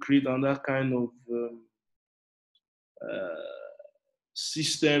somebody will create another kind of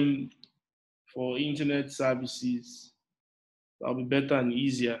system for internet services. That'll be better and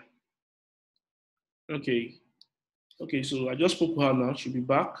easier. Okay. Okay, so I just spoke to her now. She'll be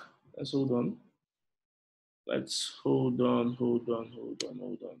back. Let's hold on. Let's hold on.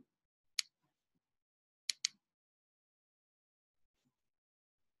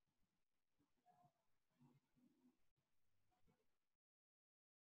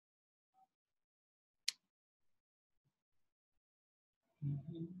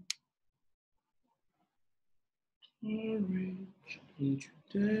 Courage into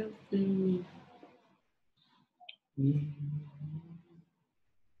destiny.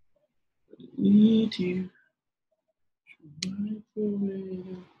 Need you to ride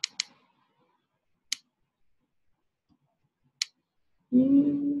forever.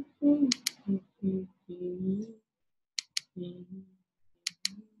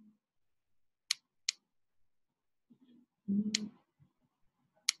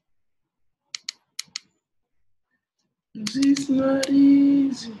 It's not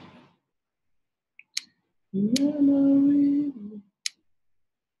easy. You're not really.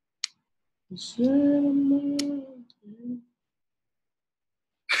 It's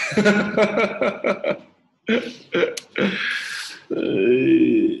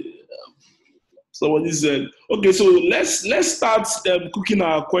Somebody said, okay, so let's start cooking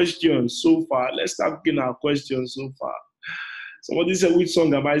our questions so far. Let's start cooking our questions so far. Somebody said, which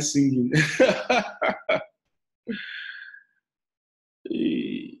song am I singing?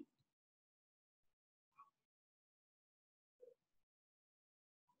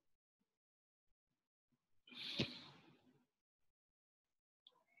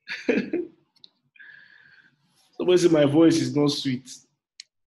 Somebody said my voice is not sweet.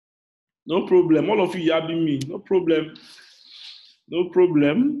 No problem. All of you yabbing me. No problem. No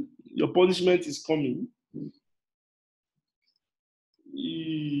problem. Your punishment is coming.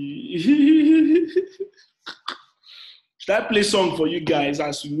 Should I play song for you guys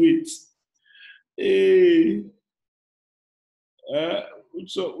as we wait? Hey,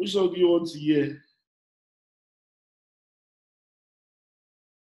 which song do you want to hear?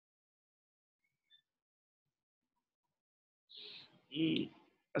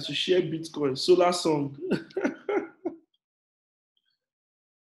 As you share Bitcoin, solar song.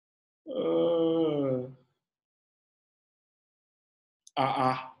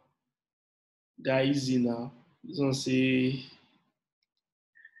 Guy, easy now. This one say.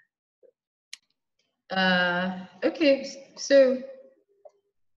 Okay, so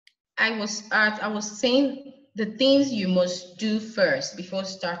I was saying the things you must do first before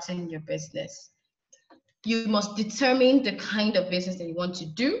starting your business. You must determine the kind of business that you want to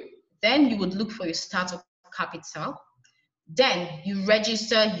do. Then you would look for your startup capital. Then you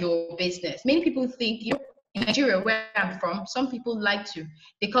register your business. Many people think, in Nigeria, where I'm from, some people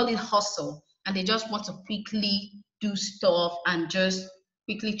they call it hustle, and they just want to quickly do stuff and just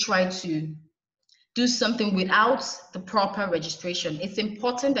quickly try to do something without the proper registration. It's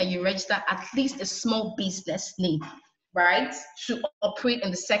important that you register at least a small business name, right, to operate in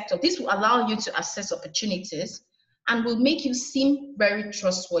the sector. This will allow you to assess opportunities and will make you seem very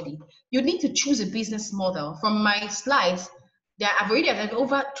trustworthy. You need to choose a business model. From my slides, I've already had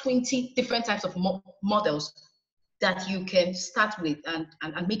over 20 different types of models that you can start with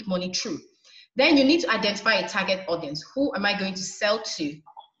and make money through. Then you need to identify a target audience. Who am I going to sell to?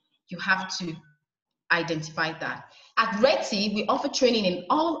 You have to identify that. At Reti, we offer training in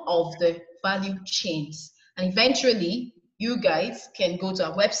all of the value chains. And eventually, you guys can go to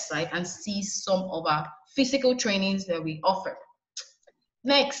our website and see some of our physical trainings that we offer.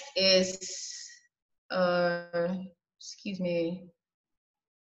 Next is, excuse me.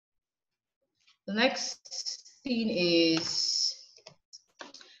 The next thing is,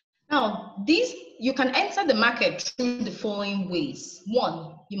 now these, you can enter the market through the following ways.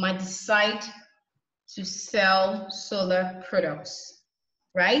 One, you might decide to sell solar products,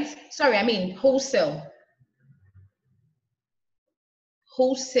 right? Sorry, I mean wholesale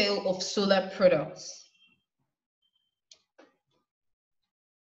of solar products.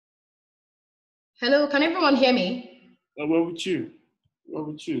 Hello, can everyone hear me? What with you?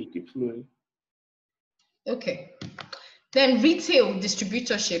 Keep flowing. Okay. Then retail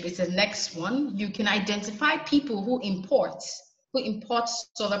distributorship is the next one. You can identify people who import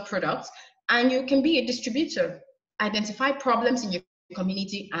solar products, and you can be a distributor. Identify problems in your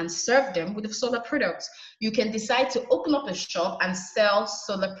community and serve them with the solar products. You can decide to open up a shop and sell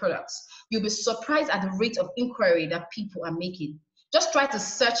solar products. You'll be surprised at the rate of inquiry that people are making. Just try to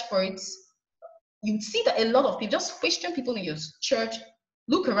search for it. You see that a lot of people, just question people in your church,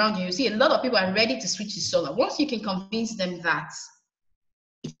 look around you, see a lot of people are ready to switch to solar. Once you can convince them that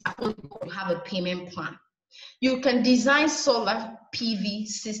it's affordable, you have a payment plan. You can design solar PV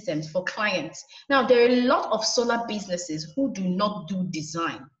systems for clients. Now, there are a lot of solar businesses who do not do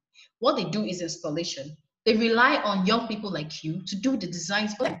design. What they do is installation. They rely on young people like you to do the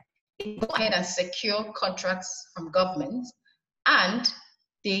designs for them. They go ahead and secure contracts from government, and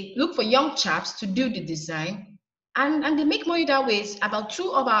they look for young chaps to do the design, and they make money that way. About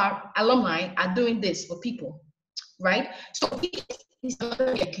 2 of our alumni are doing this for people, right? So is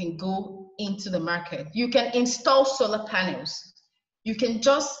another way you can go into the market. You can install solar panels. You can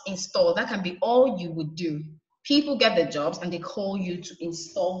just install. That can be all you would do. People get the jobs and they call you to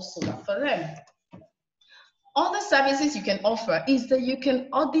install solar for them. Other services you can offer is that you can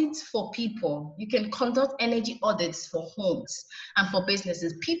audit for people. You can conduct energy audits for homes and for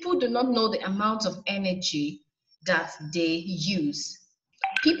businesses. People do not know the amount of energy that they use.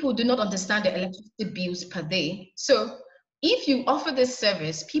 People do not understand the electricity bills per day. So if you offer this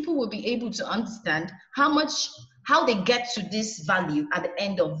service, people will be able to understand how they get to this value at the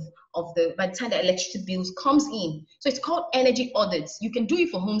end by the time the electricity bills comes in. So it's called energy audits. You can do it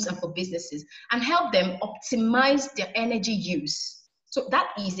for homes and for businesses and help them optimize their energy use. So that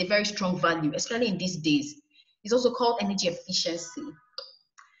is a very strong value, especially in these days. It's also called energy efficiency.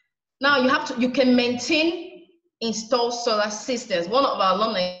 Now you can maintain, install solar systems. One of our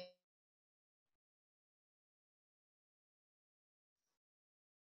alumni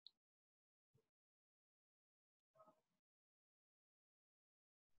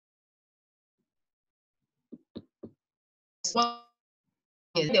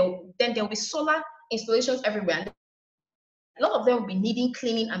then there will be solar installations everywhere. A lot of them will be needing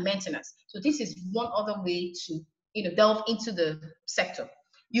cleaning and maintenance. So this is one other way to delve into the sector.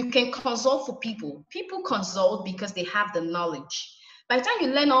 You can consult for people. People consult because they have the knowledge. By the time you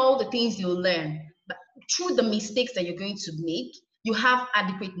learn all the things you'll learn, through the mistakes that you're going to make, you have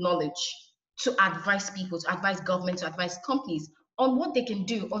adequate knowledge to advise people, to advise government, to advise companies on what they can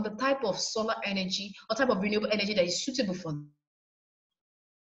do, on the type of solar energy or type of renewable energy that is suitable for them.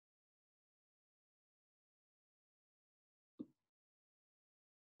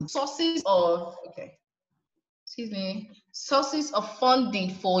 Sources of, okay, sources of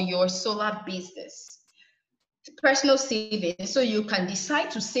funding for your solar business. Personal savings, so you can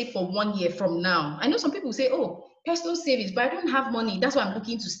decide to save for 1 year from now. I know some people say, oh, personal savings, but I don't have money. That's why I'm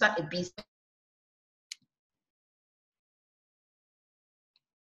looking to start a business.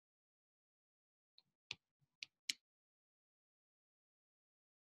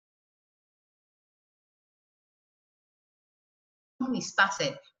 We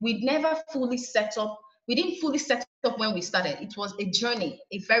started, we never fully set up. We didn't fully set up when we started. It was a journey,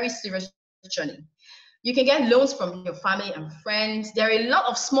 a very serious journey. You can get loans from your family and friends. There are a lot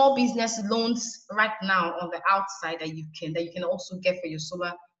of small business loans right now on the outside that you can also get for your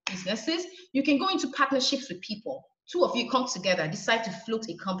solar businesses. You can go into partnerships with people. Two of you come together, decide to float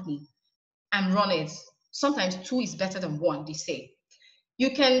a company and run it. Sometimes two is better than one, they say.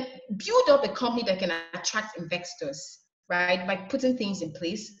 You can build up a company that can attract investors, right? By putting things in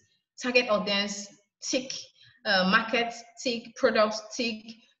place, target audience, tick, market, tick, products, tick,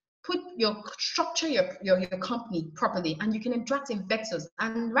 put your structure your company properly, and you can attract investors.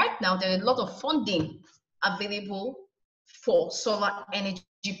 And right now, there are a lot of funding available for solar energy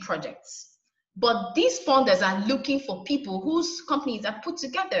projects. But these funders are looking for people whose companies are put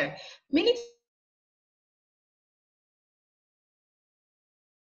together. Many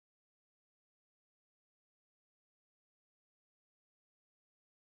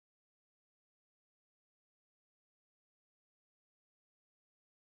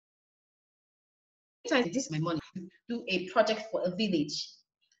times, this is my money, do a project for a village.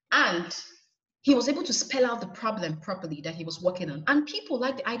 And he was able to spell out the problem properly that he was working on. And people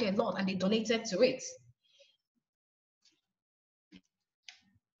liked the idea a lot and they donated to it.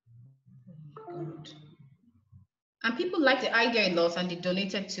 And people liked the idea a lot and they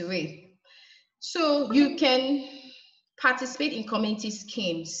donated to it. So you can participate in community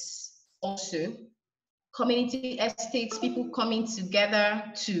schemes also. Community estates, people coming together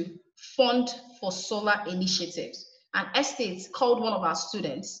to fund for solar initiatives. An estate called one of our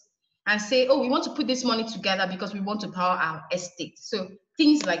students and say, oh, we want to put this money together because we want to power our estate. So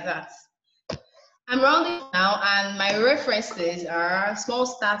things like that. I'm rounding now, and my references are Small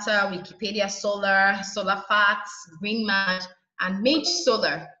Starter, Wikipedia Solar, Solar Facts, Green Match, and Mage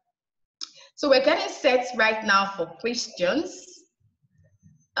Solar. So we're getting set right now for questions.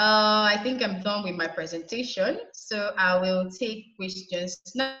 I think I'm done with my presentation, so I will take questions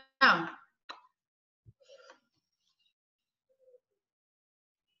now.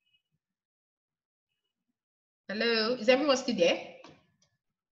 Hello, is everyone still there?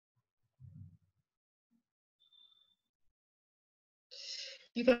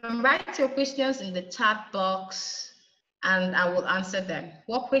 You can write your questions in the chat box and I will answer them.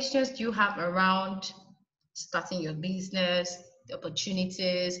 What questions do you have around starting your business, the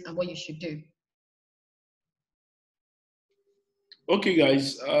opportunities, and what you should do? Okay,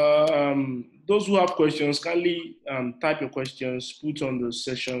 guys. Those who have questions, kindly type your questions, put on the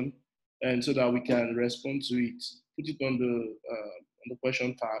session, and so that we can respond to it. Put it on the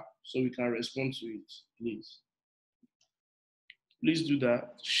question tab so we can respond to it, please. Please do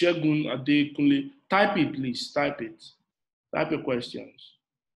that. Shegun Adekunle, type it, please. Type it. Type your questions.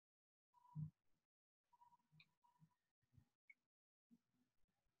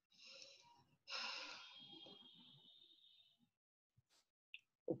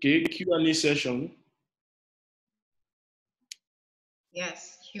 Okay, Q&A session.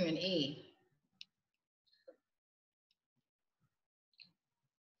 Yes, Q&A.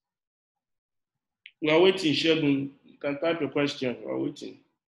 We are waiting, Shegun. You can type your question. We are waiting.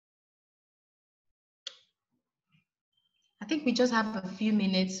 I think we just have a few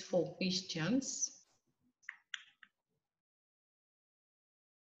minutes for questions.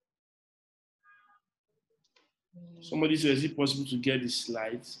 Somebody says, is it possible to get the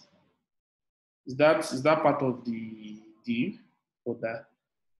slides? Is that part of the deal for that?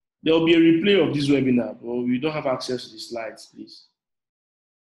 There will be a replay of this webinar, but we don't have access to the slides, please.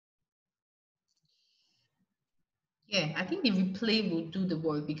 Yeah, I think the replay will do the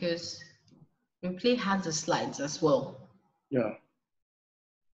work because replay has the slides as well. Yeah.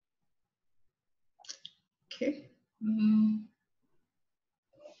 Okay.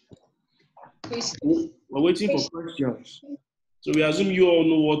 We're waiting for questions. So we assume you all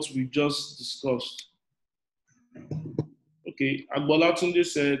know what we just discussed. Okay, Agbolatunde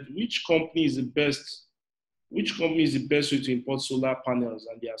said, which company is the best way to import solar panels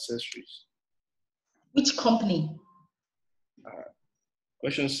and the accessories? Which company?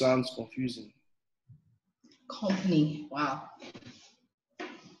 Question sounds confusing. Company, wow.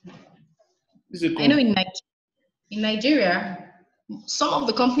 I know in Nigeria, some of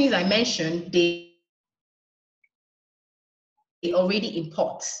the companies I mentioned, they already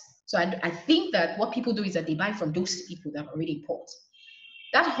import. So I think that what people do is that they buy from those people that already import.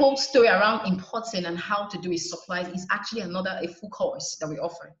 That whole story around importing and how to do with supplies is actually a full course that we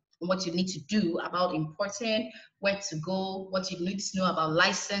offer. And what you need to do about importing, where to go, what you need to know about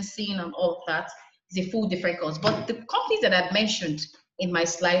licensing and all of that is a full different course. But the companies that I've mentioned in my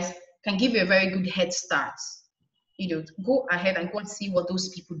slides can give you a very good head start. Go ahead and go and see what those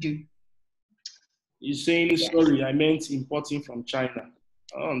people do. You're saying, yes. Sorry, I meant importing from China.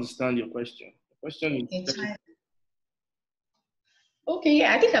 I don't understand your question. The question is China. Okay,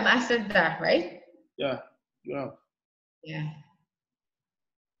 yeah, I think I've answered that, right? Yeah. Yeah.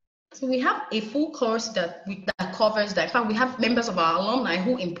 So we have a full course that covers that. In fact, we have members of our alumni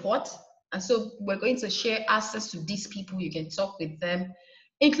who import. And so we're going to share access to these people. You can talk with them,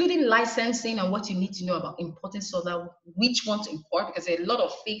 including licensing and what you need to know about importing solar, which one to import, because there are a lot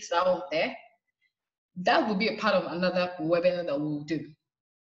of fakes out there. That will be a part of another webinar that we'll do.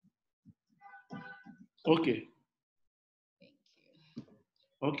 Okay. Thank you.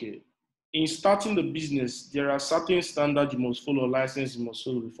 Okay. In starting the business, there are certain standards you must follow, license you must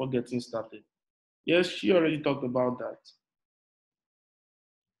follow before getting started. Yes, she already talked about that.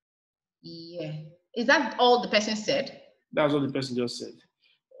 Yeah. Is that all the person said? That's what the person just said.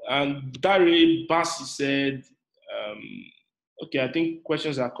 And Dari Bassi said, okay, I think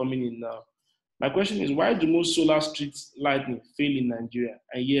questions are coming in now. My question is, why do most solar street lighting fail in Nigeria?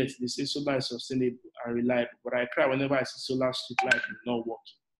 And yet they say solar is sustainable and reliable, but I cry whenever I see solar street lighting not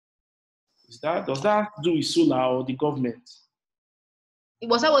working. Does that do with solar or the government?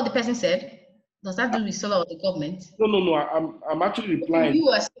 Was that what the person said? Does that do with solar or the government? No. I'm actually replying. You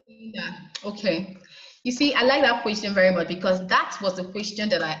are saying that. Okay. You see, I like that question very much because that was the question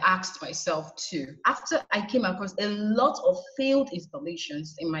that I asked myself too. After I came across a lot of failed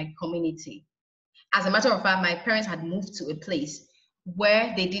installations in my community. As a matter of fact, my parents had moved to a place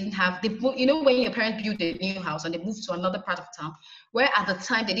where they didn't have, when your parents build a new house and they moved to another part of town, where at the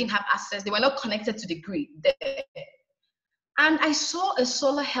time they didn't have access, they were not connected to the grid there. And I saw a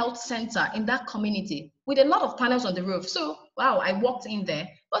solar health center in that community with a lot of panels on the roof. So, wow, I walked in there,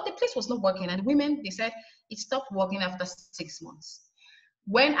 but the place was not working. And women, they said it stopped working after 6 months.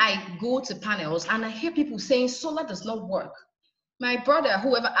 When I go to panels and I hear people saying solar does not work, my brother,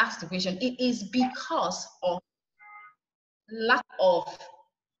 whoever asked the question, it is because of lack of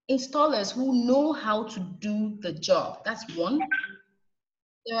installers who know how to do the job. That's one.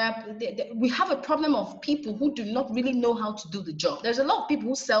 We have a problem of people who do not really know how to do the job. There's a lot of people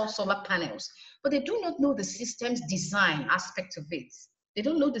who sell solar panels, but they do not know the systems design aspect of it. They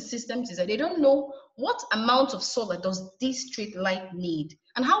don't know the systems design. They don't know what amount of solar does this street light need,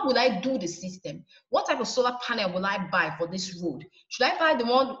 and how will I do the system? What type of solar panel will I buy for this road? Should I buy the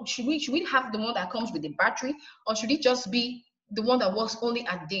one? Should we have the one that comes with the battery, or should it just be the one that works only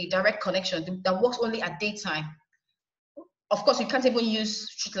at day, direct connection, that works only at daytime? Of course, you can't even use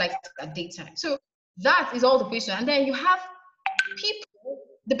street lights at daytime. So that is all the question. And then you have people,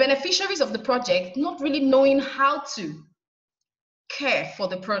 the beneficiaries of the project, not really knowing how to care for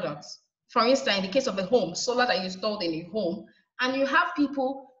the products. For instance, in the case of a home, solar that you installed in a home, and you have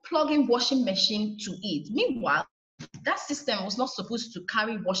people plugging washing machine to it. Meanwhile, that system was not supposed to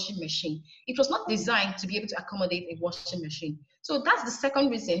carry washing machine. It was not designed to be able to accommodate a washing machine. So that's the second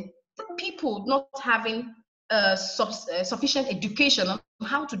reason, people not having sufficient education on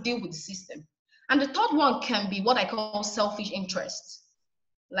how to deal with the system. And the third one can be what I call selfish interest.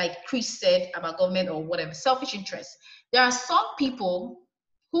 Like Chris said about government or whatever, selfish interest. There are some people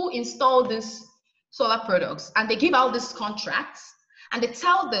who install these solar products and they give out these contracts and they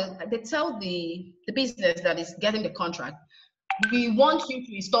tell the business that is getting the contract, we want you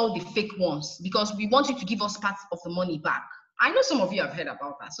to install the fake ones because we want you to give us part of the money back. I know some of you have heard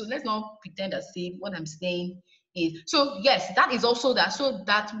about that. So let's not pretend as if what I'm saying is, so yes, that is also that. So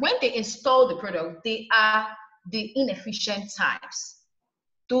that when they install the product, they are the inefficient types.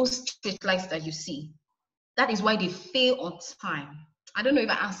 Those street lights that you see, that is why they fail on time. I don't know if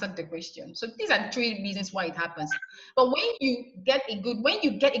I answered the question. So these are the 3 reasons why it happens. But when you get a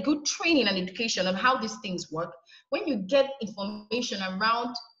good training and education on how these things work, when you get information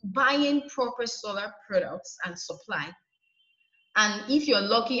around buying proper solar products and supply, and if you're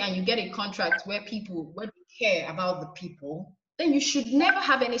lucky and you get a contract where they care about the people, then you should never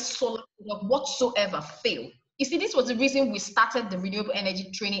have any solar product whatsoever fail. You see, this was the reason we started the Renewable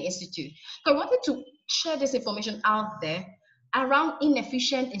Energy Training Institute. So I wanted to share this information out there around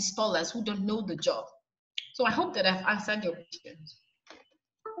inefficient installers who don't know the job. So I hope that I've answered your questions.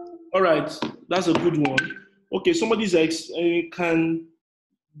 All right, that's a good one. Okay, somebody can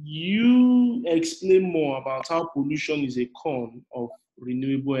You explain more about how pollution is a con of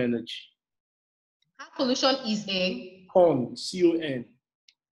renewable energy. How pollution is a Con, C-O-N.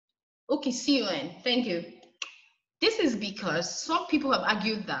 okay, CON. Thank you. This is because some people have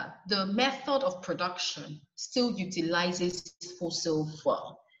argued that the method of production still utilizes fossil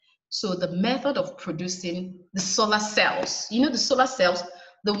fuel. So the method of producing the solar cells, the solar cells,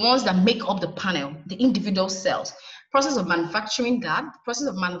 the ones that make up the panel, the individual cells, process of manufacturing that, process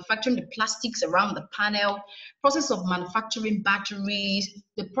of manufacturing the plastics around the panel, process of manufacturing batteries,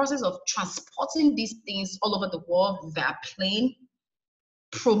 the process of transporting these things all over the world via plane,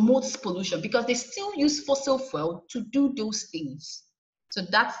 promotes pollution because they still use fossil fuel to do those things. So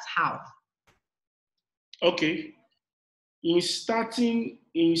that's how. Okay. In starting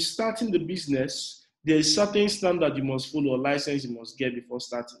the business, there's certain standard you must follow or license you must get before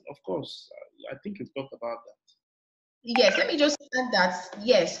starting. Of course, I think you've talked about that. Yes, let me just add that.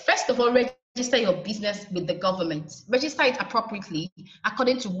 Yes, first of all, register your business with the government. Register it appropriately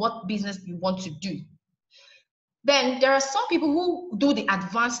according to what business you want to do. Then there are some people who do the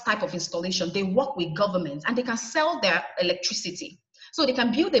advanced type of installation. They work with government and they can sell their electricity. So they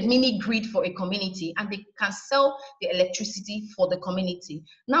can build a mini grid for a community and they can sell the electricity for the community.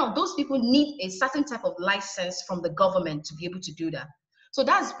 Now, those people need a certain type of license from the government to be able to do that. So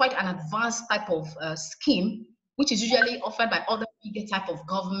that's quite an advanced type of scheme, which is usually offered by other bigger type of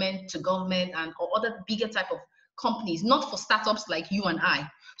government to government and or other bigger type of companies, not for startups like you and I.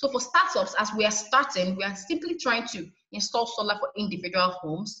 So for startups, as we are starting, we are simply trying to install solar for individual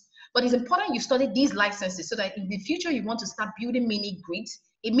homes. But it's important you study these licenses so that in the future you want to start building mini grids.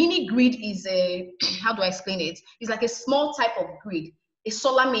 A mini grid is a, how do I explain it? It's like a small type of grid, a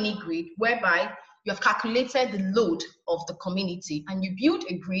solar mini grid, whereby you have calculated the load of the community and you build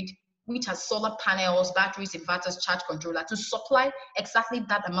a grid which has solar panels, batteries, inverters, charge controller to supply exactly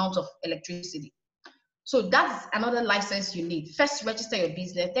that amount of electricity. So that's another license you need. First, register your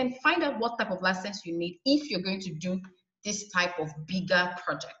business, then find out what type of license you need if you're going to do this type of bigger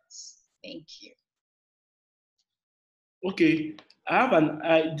projects. Thank you. Okay.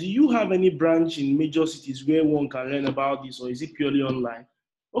 Do you have any branch in major cities where one can learn about this, or is it purely online?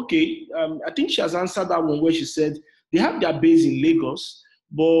 Okay, I think she has answered that one where she said they have their base in Lagos,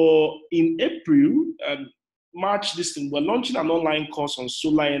 but in April, March this thing, we're launching an online course on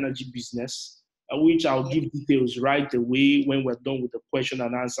solar energy business, which I'll give details right away when we're done with the question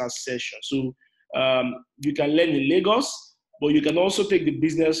and answer session. So you can learn in Lagos, but you can also take the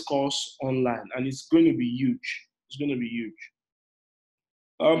business course online, and it's going to be huge. It's going to be huge.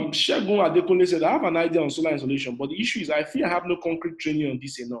 Shegun Adekunle said, I have an idea on solar installation, but the issue is I feel I have no concrete training on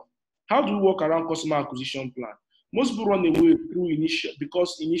this enough. How do you work around customer acquisition plan? Most people run away through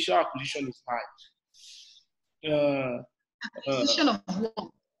because initial acquisition is high. Acquisition of what?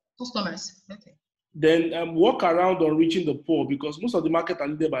 Customers. Okay. Then work around on reaching the poor because most of the market are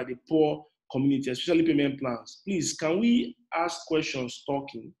needed by the poor community, especially payment plans. Please, can we ask questions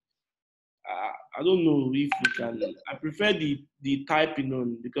talking? I don't know if we can. I prefer the typing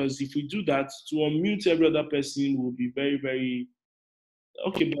on because if we do that, to unmute every other person will be very, very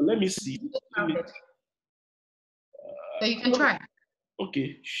okay. But let me see. So you can try.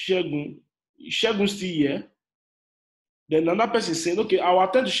 Okay, Shegun still here. Then another person saying, okay, I'll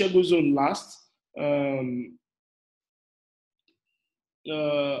attend to Shegun's zone last.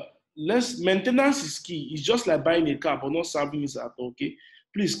 Less maintenance is key. It's just like buying a car but not serving it at all. Okay,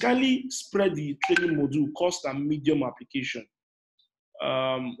 please kindly spread the training module cost and medium application.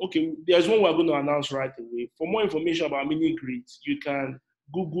 Okay, there's one we're going to announce right away. For more information about mini grids, you can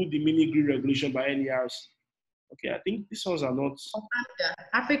Google the mini grid regulation by NERC. Okay, I think these ones are not. AMDA,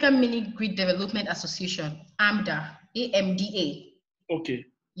 African Mini Grid Development Association, AMDA, AMDA. Okay.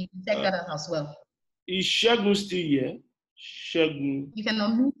 You can check that out as well. Is Shegun still here? Shegun. You can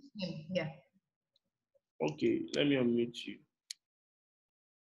unmute him, yeah. Okay, let me unmute you.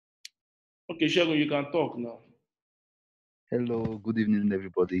 Okay, Shegun, you can talk now. Hello, good evening,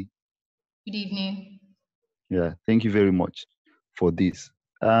 everybody. Good evening. Yeah, thank you very much for this.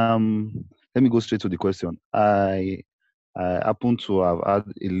 Let me go straight to the question. I happen to have had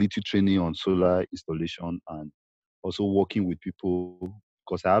a little training on solar installation and also working with people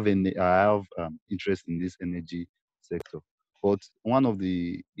because I have interest in this energy sector. But one of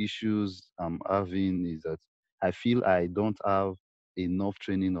the issues I'm having is that I feel I don't have enough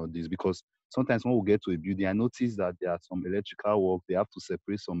training on this because sometimes when we get to a building, I notice that there are some electrical work. They have to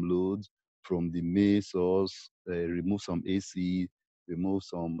separate some loads from the main source, remove some AC, remove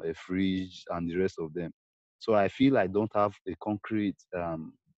some fridge, and the rest of them. So I feel I don't have a concrete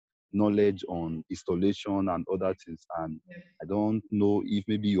knowledge on installation and other things. And I don't know if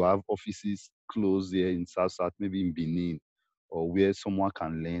maybe you have offices close here in South South, maybe in Benin, or where someone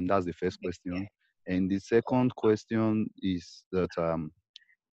can learn. That's the first question. And the second question is that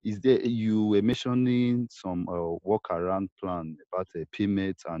is there, you were mentioning some workaround plan about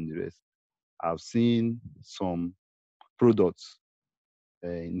payments and the rest. I've seen some products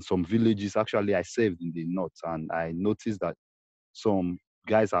in some villages. Actually, I served in the north, and I noticed that some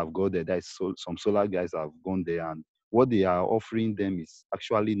guys have got there. Some solar guys have gone there, and what they are offering them is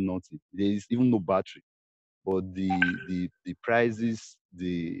actually nothing. There is even no battery, but the prices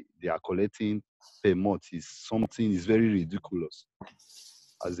they are collecting per month is something is very ridiculous,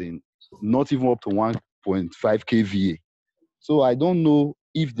 as in not even up to 1.5 kVA. So I don't know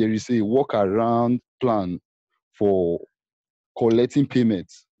if there is a workaround plan for collecting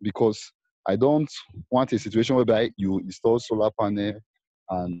payments, because I don't want a situation whereby you install solar panel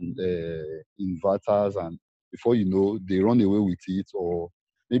and inverters, and before you know, they run away with it, or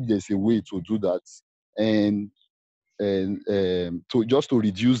maybe there's a way to do that, and to just to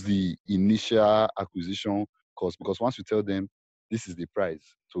reduce the initial acquisition cost, because once you tell them this is the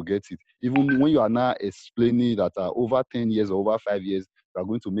price to get it, even when you are now explaining that over 10 years or over 5 years you are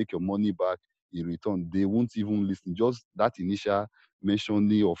going to make your money back in return, they won't even listen. Just that initial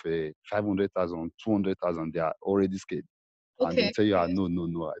mentioning of 500,000, 200,000, they are already scared. And they tell you,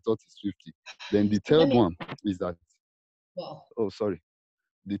 no, I thought it's 50. Then the third one is that,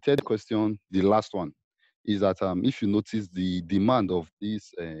 the third question, the last one, is that if you notice, the demand of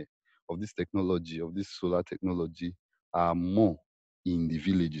this technology, of this solar technology, are more in the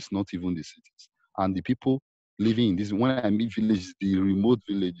villages, not even the cities. And the people living in this, when I mean villages, the remote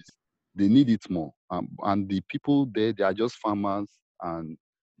villages, they need it more. And the people there, they are just farmers, and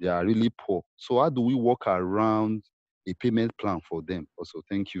they are really poor. So how do we work around a payment plan for them? Also,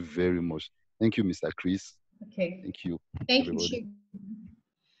 thank you very much. Thank you, Mr. Chris. Okay. Thank you. Thank everybody. you.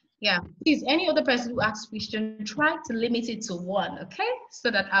 Yeah, please, any other person who asks question, try to limit it to one, okay? So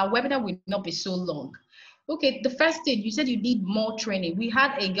that our webinar will not be so long. Okay, the first thing, you said you need more training. We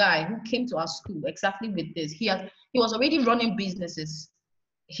had a guy who came to our school exactly with this. He was already running businesses,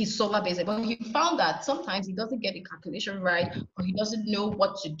 his solar business, but he found that sometimes he doesn't get the calculation right, or he doesn't know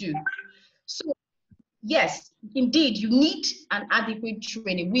what to do. So yes, indeed, you need an adequate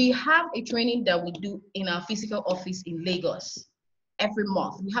training. We have a training that we do in our physical office in Lagos every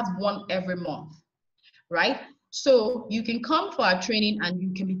month. We have one every month, right? So you can come for our training and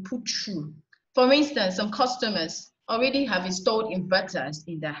you can be put through. For instance, some customers already have installed inverters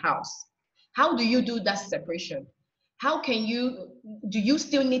in their house. How do you do that separation? Do you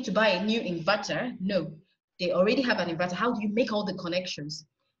still need to buy a new inverter? No, they already have an inverter. How do you make all the connections?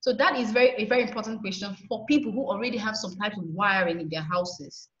 So that is a very important question for people who already have some type of wiring in their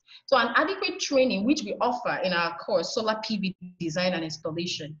houses. So an adequate training, which we offer in our course, Solar PV Design and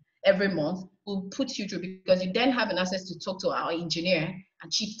Installation, every month, will put you through, because you then have an access to talk to our engineer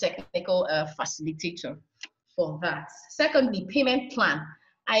and chief technical facilitator for that. Secondly, payment plan.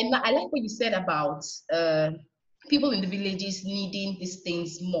 I like what you said about people in the villages needing these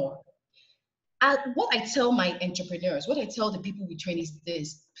things more. What I tell my entrepreneurs, what I tell the people we train is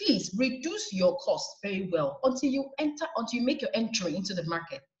this: please reduce your costs very well until you make your entry into the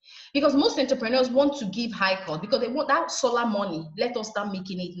market. Because most entrepreneurs want to give high cost because they want that solar money. Let us start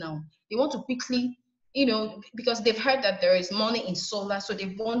making it now. They want to quickly, because they've heard that there is money in solar, so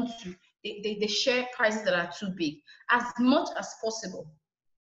they want to, they share prices that are too big. As much as possible,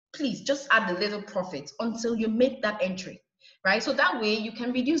 please just add a little profit until you make that entry, right? So that way you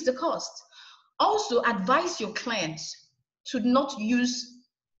can reduce the cost. Also, advise your clients to not use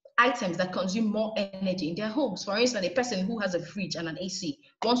items that consume more energy in their homes. For instance, a person who has a fridge and an AC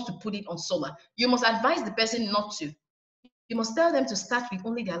wants to put it on solar. You must advise the person not to. You must tell them to start with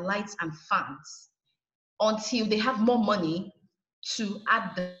only their lights and fans until they have more money to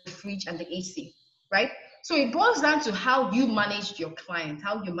add the fridge and the AC, right? So it boils down to how you manage your client,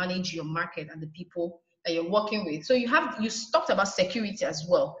 how you manage your market and the people that you're working with. So you talked about security as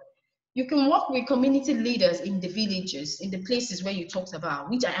well. You can work with community leaders in the villages, in the places where you talked about,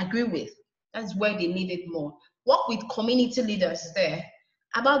 which I agree with. That's where they need it more. Work with community leaders there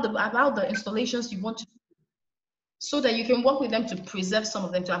about the installations you want to do, so that you can work with them to preserve some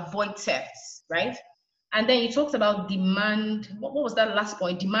of them, to avoid thefts, right? And then you talked about demand. What was that last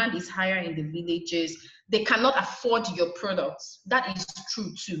point? Demand is higher in the villages. They cannot afford your products. That is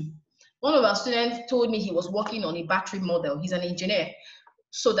true too. One of our students told me he was working on a battery model. He's an engineer,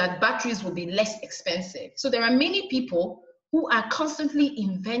 so that batteries will be less expensive. So there are many people who are constantly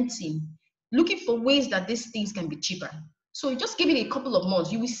inventing, looking for ways that these things can be cheaper. So just give it a couple of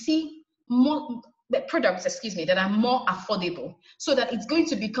months, you will see more products, that are more affordable, so that it's going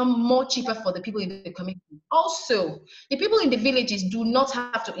to become more cheaper for the people in the community. Also, the people in the villages do not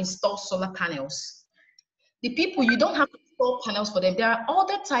have to install solar panels. The people, you don't have to install panels for them. There are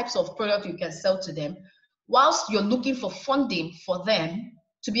other types of products you can sell to them whilst you're looking for funding for them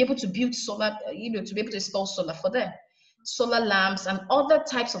to be able to build solar, to be able to install solar for them. Solar lamps and other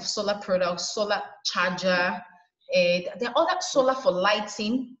types of solar products, solar charger, there are other solar for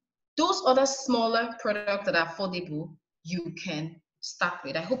lighting. Those other smaller products that are affordable, you can start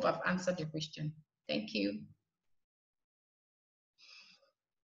with. I hope I've answered your question. Thank you.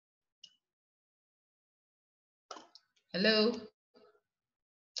 Hello.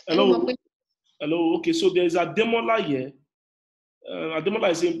 Hello. Hello. Okay, so there's Ademola here.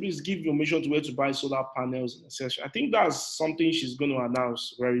 Ademola is saying, please give your information to where to buy solar panels and etc. I think that's something she's going to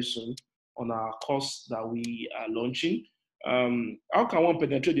announce very soon on our course that we are launching. How can one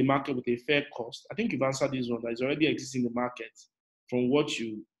penetrate the market with a fair cost? I think you've answered this one, that is already existing in the market from what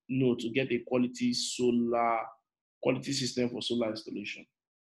you know to get a quality system for solar installation.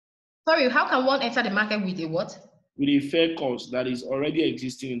 Sorry, how can one enter the market with a what? With a fair cost that is already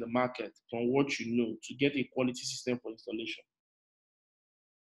existing in the market from what you know to get a quality system for installation.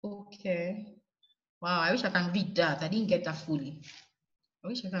 Okay. Wow, I wish I can read that. I didn't get that fully. I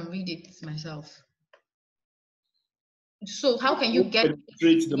wish I can read it myself. So how can you get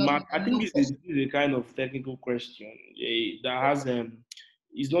the market? I think this is a kind of technical question that has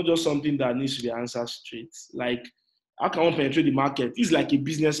it's not just something that needs to be answered straight. Like, how can one penetrate the market? It's like a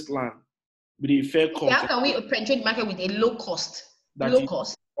business plan with a fair cost. How can we penetrate the market with a low cost?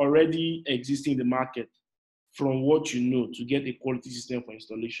 Already existing in the market from what you know to get a quality system for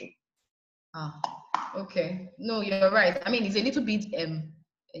installation. Okay. No, you're right. I mean, it's a little bit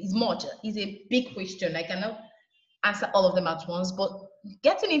it's a big question. I cannot answer all of them at once, but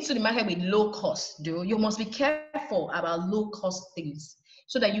getting into the market with low cost, you must be careful about low cost things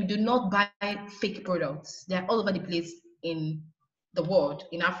so that you do not buy fake products. They're all over the place in the world,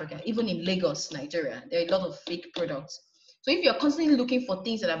 in Africa, even in Lagos, Nigeria. There are a lot of fake products. So if you're constantly looking for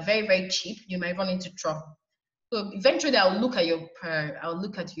things that are very, very cheap, you might run into trouble. So eventually I'll look at your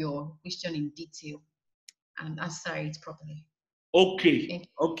question in detail and answer it properly.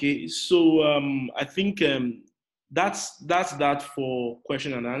 Okay. So I think that's that for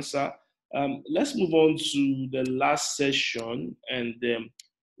question and answer. Let's move on to the last session, and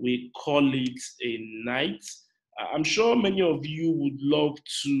we call it a night. I'm sure many of you would love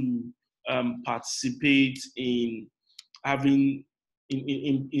to participate in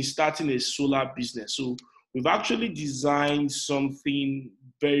starting a solar business. So we've actually designed something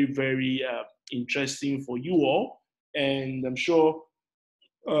very, very interesting for you all. And I'm sure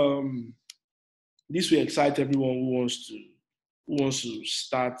this will excite everyone who wants to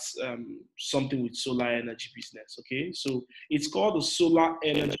start something with solar energy business. Okay, so it's called the Solar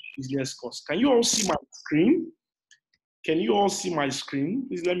Energy Business Course. Can you all see my screen? Can you all see my screen?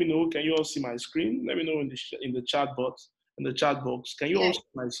 Please let me know. Can you all see my screen? Let me know in the chat box. In the chat box, can you all see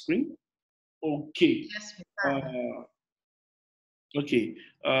my screen? Okay. Yes, we can. Okay.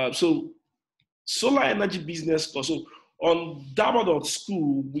 So Solar Energy Business Course. So on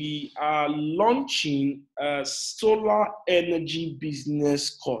Daba.school, we are launching a Solar Energy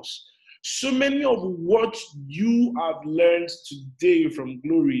Business Course. So many of what you have learned today from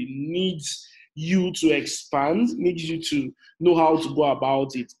Glory needs you to expand, needs you to know how to go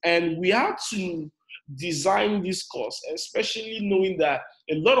about it. And we had to design this course, especially knowing that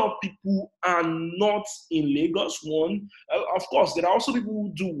a lot of people are not in Lagos. One, of course, there are also people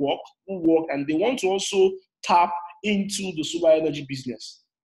who do work, and they want to also tap into the solar energy business.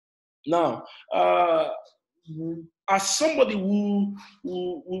 Now, as somebody who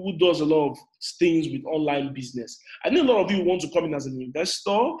does a lot of things with online business, I know a lot of you want to come in as an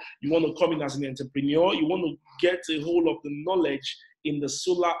investor, you want to come in as an entrepreneur, you want to get a hold of the knowledge in the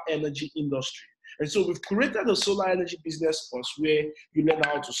solar energy industry. And so we've created a solar energy business course where you learn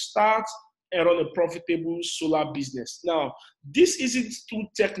how to start and run a profitable solar business. Now, this isn't too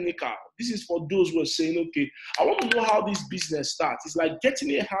technical. This is for those who are saying, okay, I want to know how this business starts. It's like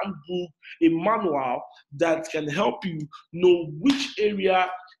getting a handbook, a manual that can help you know which area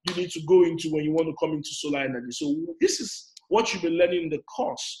you need to go into when you want to come into solar energy. So this is what you'll be learning in the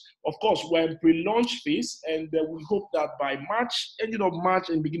course. Of course, we're in pre-launch phase, and we hope that by March, ending of March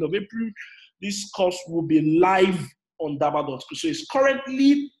and beginning of April, this course will be live on Daba.school. So it's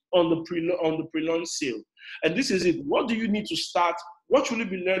currently on the pre-launch sale. And this is it. What do you need to start? What will you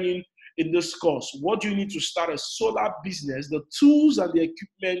be learning in this course. What do you need to start a solar business? The tools and the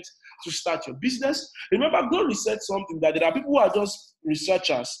equipment to start your business. Remember, Glory said something that there are people who are just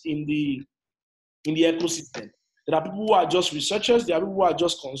researchers in the ecosystem. There are people who are just researchers. There are people who are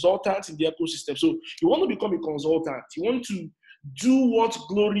just consultants in the ecosystem. So you want to become a consultant. You want to do what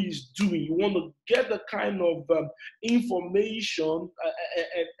Glory is doing. You want to get the kind of information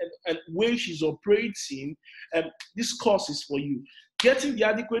and way she's operating. This course is for you. Getting the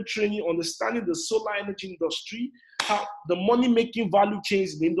adequate training, understanding the solar energy industry, how the money-making value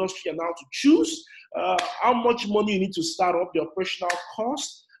chains in the industry, and how to choose how much money you need to start up, the operational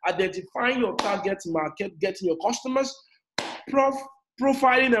cost, identifying your target market, getting your customers,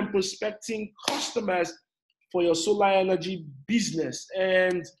 profiling and prospecting customers for your solar energy business,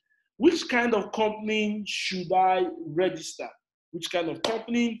 and which kind of company should I register? Which kind of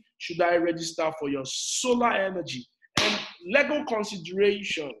company should I register for your solar energy? And legal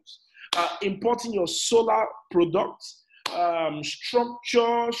considerations, importing your solar products,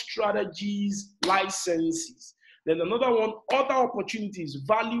 structure, strategies, licenses. Then another one, other opportunities,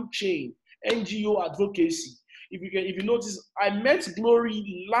 value chain, NGO advocacy. If you notice, I met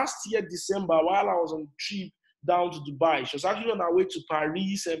Glory last year, December, while I was on a trip down to Dubai. She was actually on her way to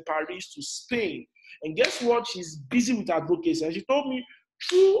Paris and Paris to Spain. And guess what? She's busy with advocacy. And she told me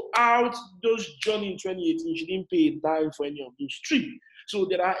throughout those journey in 2018, she didn't pay a dime for any of those trips. So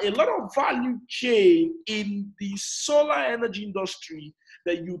there are a lot of value chain in the solar energy industry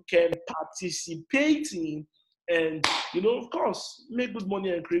that you can participate in and, of course, make good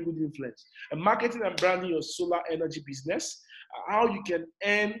money and create good influence. And marketing and branding your solar energy business, how you can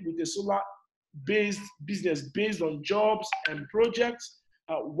earn with a solar-based business based on jobs and projects.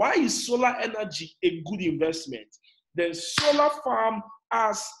 Why is solar energy a good investment? Then solar farm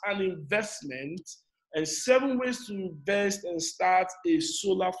as an investment, and 7 ways to invest and start a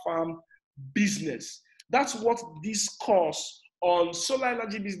solar farm business. That's what this course on solar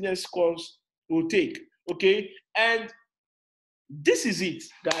energy business course will take. Okay, and this is it,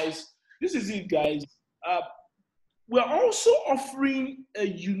 guys. We're also offering a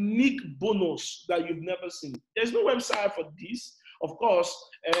unique bonus that you've never seen. There's no website for this, of course,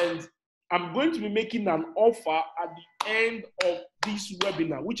 and I'm going to be making an offer at the end of this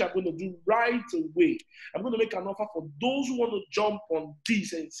webinar, which I'm going to do right away. I'm going to make an offer for those who want to jump on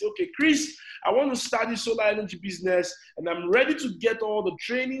this and say, okay, Chris, I want to start this solar energy business, and I'm ready to get all the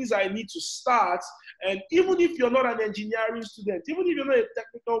trainings I need to start. And even if you're not an engineering student, even if you're not a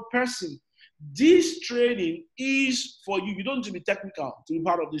technical person, this training is for you. You don't need to be technical to be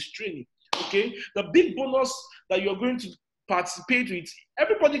part of this training, okay? The big bonus that you're going to participate with,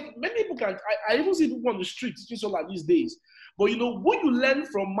 many people can, I even see people on the street teaching solar these days. But what you learn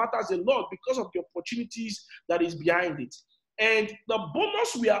from matters a lot because of the opportunities that is behind it. And the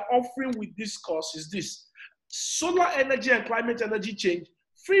bonus we are offering with this course is this: solar energy and climate energy change,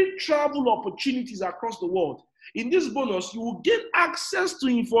 free travel opportunities across the world. In this bonus, you will get access to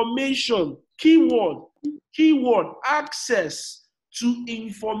information, keyword, access to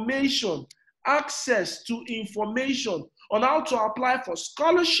information on how to apply for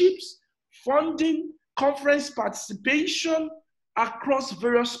scholarships, funding, conference participation across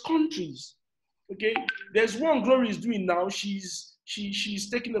various countries. Okay, there's one Glory is doing now. She's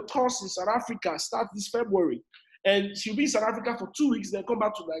taking a course in South Africa, start this February. And she'll be in South Africa for 2 weeks, then come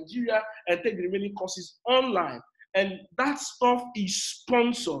back to Nigeria and take the remaining courses online. And that stuff is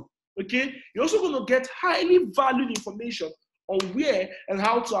sponsored. Okay, you're also going to get highly valued information on where and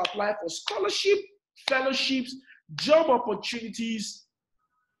how to apply for scholarship, fellowships, job opportunities,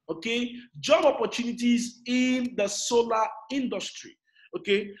 okay? Job opportunities in the solar industry,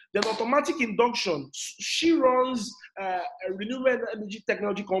 okay? Then automatic induction. She runs a renewable energy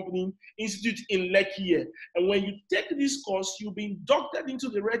technology company institute in Lekki. And when you take this course, you'll be inducted into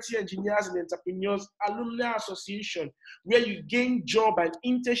the RETI Engineers and Entrepreneurs Alumni Association, where you gain job and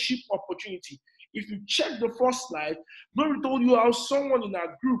internship opportunity. If you check the first slide, Glory told you how someone in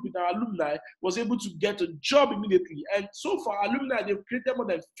our group, in our alumni, was able to get a job immediately. And so far, alumni, they've created more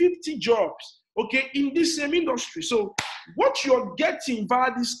than 50 jobs, okay, in this same industry. So what you're getting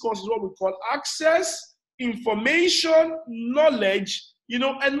via this course is what we call access, information, knowledge,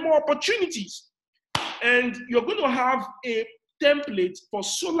 and more opportunities. And you're going to have a template for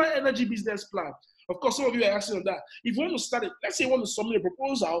solar energy business plan. Of course, some of you are asking on that. If you want to start it, let's say you want to submit a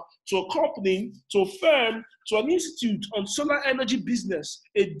proposal to a company, to a firm, to an institute on solar energy business,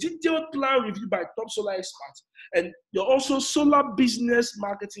 a detailed plan reviewed by top solar experts, and you're also solar business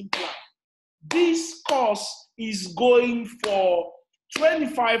marketing plan. This course is going for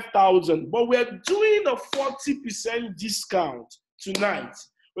 25,000, but we're doing a 40% discount tonight.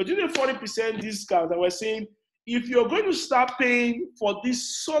 We're doing a 40% discount, and we're saying if you're going to start paying for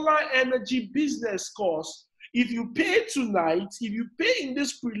this solar energy business course, if you pay tonight, if you pay in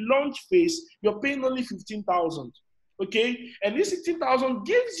this pre-launch phase, you're paying only 15,000. Okay, and this 15,000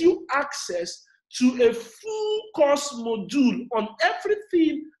 gives you access to a full course module on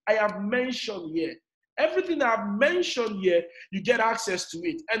everything I have mentioned here. Everything I've mentioned here, you get access to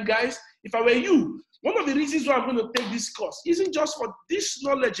it. And guys, if I were you, one of the reasons why I'm going to take this course isn't just for this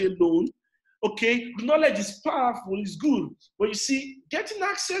knowledge alone. Okay, knowledge is powerful, it's good. But you see, getting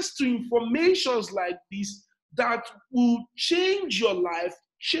access to informations like this that will change your life,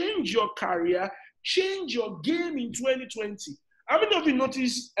 change your career, change your game in 2020. How many of you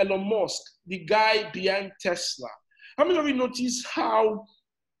noticed Elon Musk, the guy behind Tesla? How many of you noticed how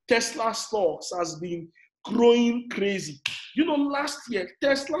Tesla stocks has been growing crazy? You know, last year,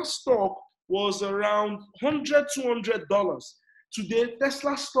 Tesla stock was around $100, $200. Today,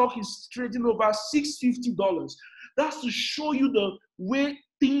 Tesla stock is trading over $650. That's to show you the way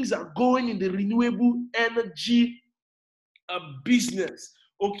things are going in the renewable energy business.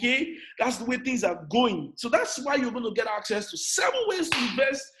 Okay, that's the way things are going. So that's why you're going to get access to 7 ways to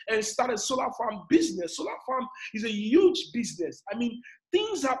invest and start a solar farm business. Solar farm is a huge business. I mean,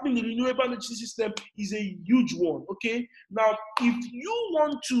 things happening in the renewable energy system is a huge one. Okay, now if you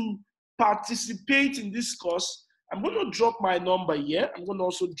want to participate in this course, I'm going to drop my number here. I'm going to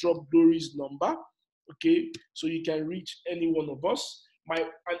also drop Glory's number. Okay, so you can reach any one of us.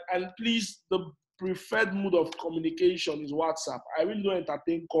 And please, the preferred mode of communication is WhatsApp. I really don't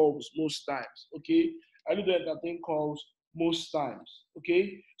entertain calls most times. Okay, I really don't entertain calls most times.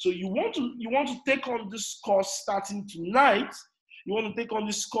 Okay, so you want to take on this course starting tonight. You want to take on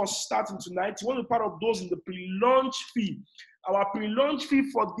this course starting tonight. You want to be part of those in the pre-launch fee. Our pre-launch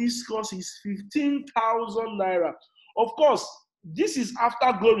fee for this course is 15,000 naira. Of course, this is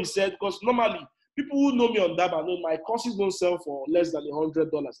after Glory said, because normally people who know me on Daba know my courses don't sell for less than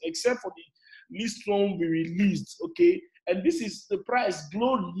 $100, except for the list one we released. Okay, and this is the price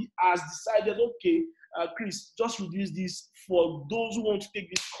Glory has decided. Okay, Chris, just reduce this for those who want to take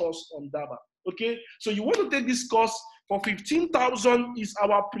this course on Daba. Okay, so you want to take this course for 15,000 is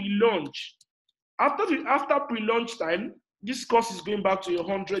our pre-launch. After pre-launch time, this course is going back to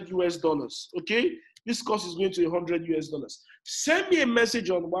 $100. Okay, this course is going to $100. Send me a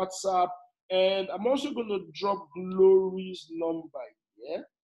message on WhatsApp, and I'm also going to drop Glory's number. Yeah,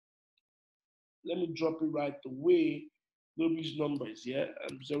 let me drop it right away. Glory's number is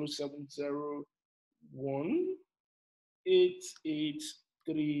 0701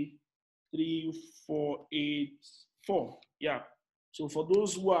 883 3484. Yeah. So for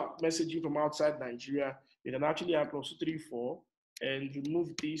those who are messaging from outside Nigeria, you can actually add +234 and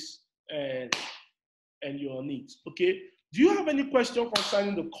remove this and you're on it. Okay. Do you have any question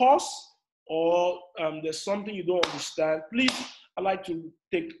concerning the course, or there's something you don't understand? Please, I like to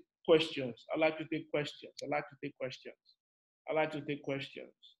take questions. I like to take questions. I like to take questions. I like to take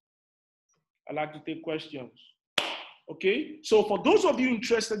questions. I like to take questions. Okay, so for those of you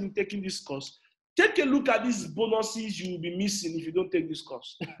interested in taking this course, take a look at these bonuses you will be missing if you don't take this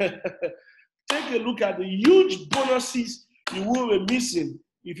course. Take a look at the huge bonuses you will be missing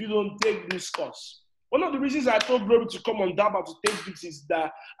if you don't take this course. One of the reasons I told Glory to come on Daba to take this is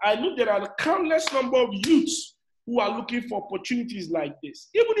that I know there are a countless number of youths who are looking for opportunities like this.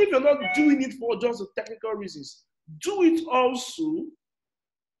 Even if you're not doing it for just the technical reasons, do it also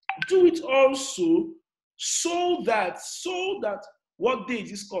so that what day is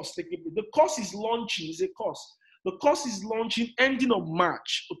this course taking place? The course is launching, it's a course. The course is launching ending of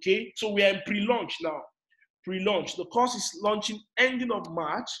March, okay? So we are in pre-launch now. Pre-launch. The course is launching ending of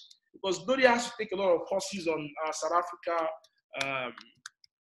March because Glory has to take a lot of courses on South Africa.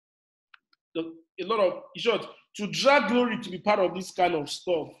 To drag Glory to be part of this kind of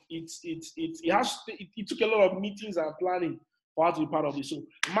stuff, it took a lot of meetings and planning for her to be part of this. So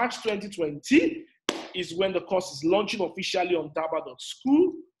March 2020 is when the course is launching officially on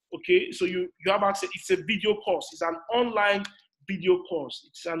daba.school. Okay, so you have access. It's a video course. It's an online video course.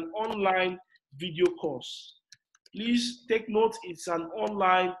 It's an online video course. Please take note. It's an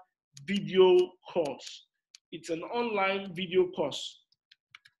online video course. It's an online video course.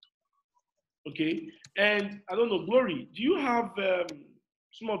 Okay, and I don't know, Glory, do you have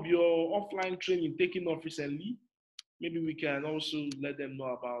some of your offline training taken off recently? Maybe we can also let them know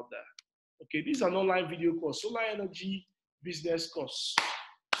about that. Okay, this is an online video course, Solar Energy Business Course.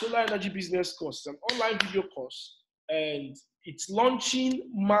 Solar Energy Business Course, an online video course, and it's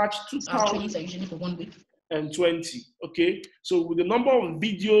launching March 2020. Okay, so with the number of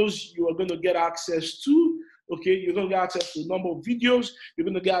videos you are going to get access to, Okay, you're going to get access to a number of videos. You're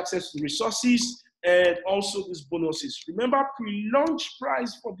going to get access to resources and also these bonuses. Remember, pre-launch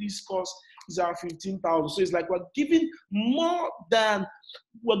price for this course is at 15,000. So it's like we're giving more than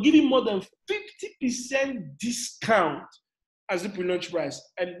 50% discount as the pre-launch price.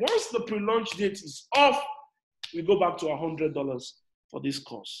 And once the pre-launch date is off, we go back to $100 for this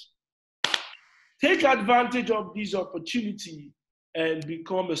course. Take advantage of this opportunity and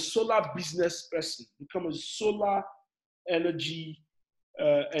become a solar business person, become a solar energy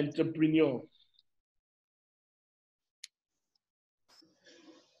entrepreneur.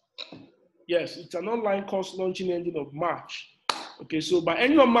 Yes, it's an online course launching ending of March. Okay, so by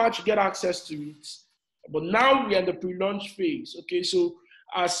end of March, you get access to it. But now we're in the pre-launch phase. Okay, so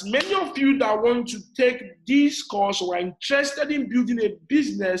as many of you that want to take this course or are interested in building a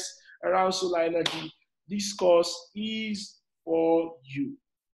business around solar energy, this course is for you.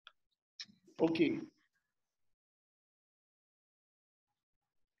 Okay.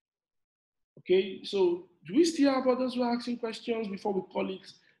 Okay, so do we still have others who are asking questions before we call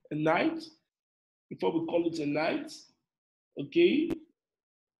it a night? Okay.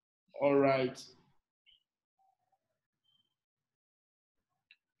 All right.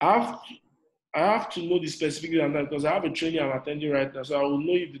 I have to know the specific on that because I have a training I'm attending right now, so I will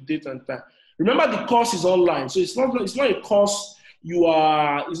know you the date and time. Remember, the course is online, so it's not a course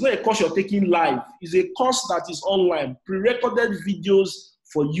you're taking live. It's a course that is online, pre-recorded videos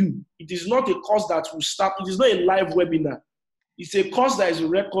for you. It is not a course that will start. It is not a live webinar. It's a course that is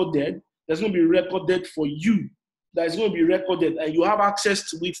recorded. That's going to be recorded for you. That is going to be recorded, and you have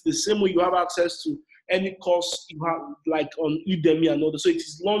access to it the same way you have access to any course you have, like on Udemy and others. So it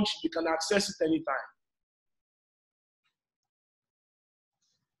is launched. You can access it anytime.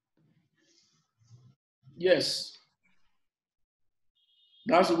 Yes.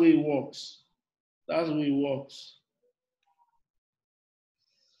 That's the way it works. That's the way it works.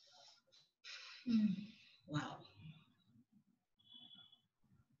 Wow.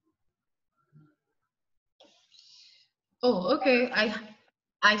 Oh, okay.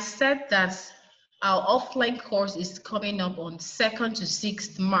 I said that our offline course is coming up on 2nd to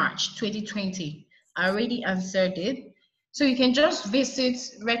 6th March 2020. I already answered it. So you can just visit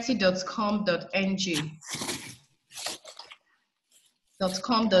reti.com.ng.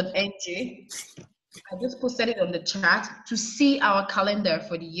 .com.ng. I just posted it on the chat to see our calendar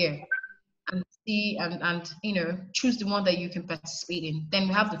for the year and see and you know, choose the one that you can participate in. Then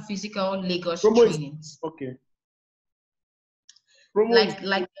we have the physical Lagos trainings. Okay.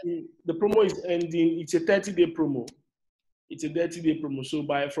 The promo is ending. It's a 30-day promo. It's a 30-day promo. So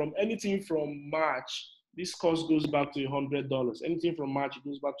from anything from March, this cost goes back to $100. Anything from March, it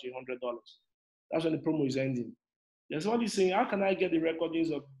goes back to $100. That's when the promo is ending. There's somebody saying, how can I get the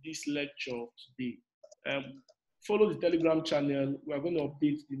recordings of this lecture today? Follow the Telegram channel. We're going to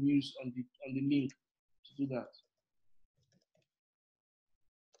update the news on the link to do that.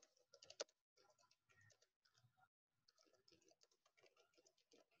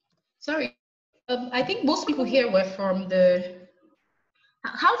 Sorry, I think most people here were from the.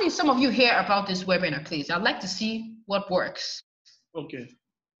 How did some of you hear about this webinar, please? I'd like to see what works. Okay.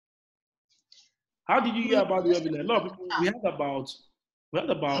 How did you hear about the webinar? A lot of people.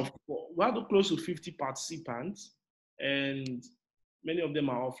 We had close to 50 participants, and many of them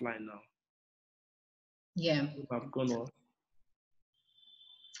are offline now. Yeah. Have gone on.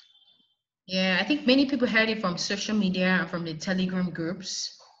 Yeah, I think many people heard it from social media and from the Telegram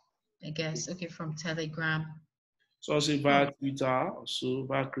groups. I guess, okay, from Telegram. So I'll say via Twitter, also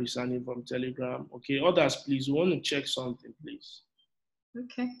via Chris Annie from Telegram. Okay, others, please, we want to check something, please.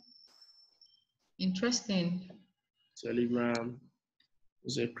 Okay. Interesting. Telegram,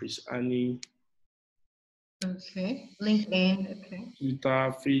 is it Chris Annie? Okay. LinkedIn, okay.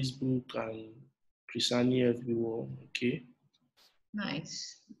 Twitter, Facebook, and Chris Annie everywhere, okay.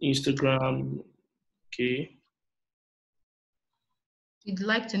 Nice. Instagram, okay. We'd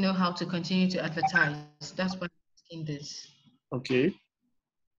like to know how to continue to advertise. That's why I'm asking this. Okay.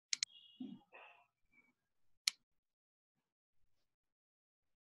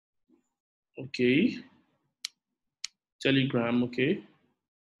 Okay. Telegram, okay.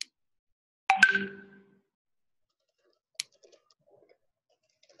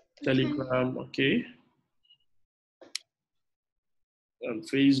 Telegram, okay.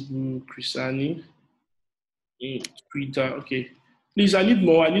 Facebook, Chris Annie. Twitter, okay. Please, I need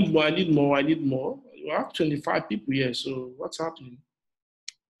more. We have 25 people here, so what's happening?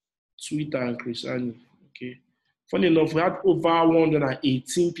 Twitter and Chris Annie, okay. Funny enough, we had over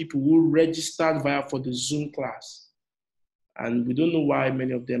 118 people who registered for the Zoom class. And we don't know why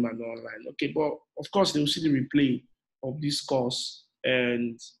many of them are not online. Okay, but of course, they will see the replay of this course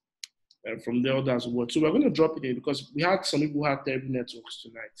and from the others word. So we're going to drop it in because we had some people who had terrible networks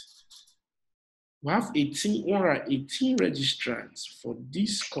tonight. We have 118 registrants for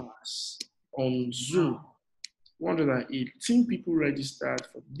this class on Zoom. 118 people registered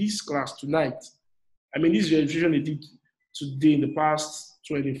for this class tonight. I mean, this registration they did today in the past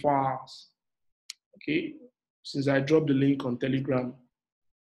 24 hours. Okay, since I dropped the link on Telegram,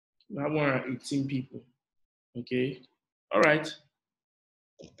 we have 118 people. Okay, all right.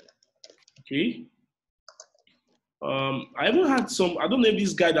 Okay. I even had some, I don't know if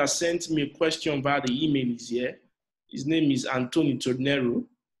this guy that sent me a question via the email is here. His name is Anthony Tornero.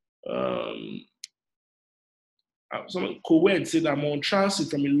 Someone, Kowed said, I'm on transit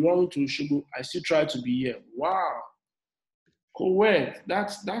from Ilorin to Osogbo. I still try to be here. Wow. Kowed,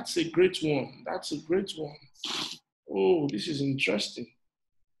 that's a great one. That's a great one. Oh, this is interesting.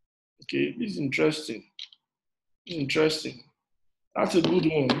 Okay, this is interesting. Interesting. That's a good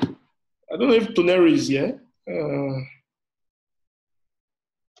one. I don't know if Tonero is here.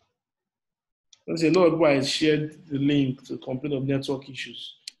 There's a lot of people I shared the link to complain of network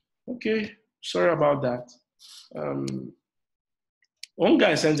issues. Okay, sorry about that. One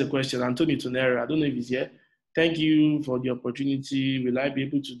guy sent a question, Anthony Tonero. I don't know if he's here. Thank you for the opportunity. Will I be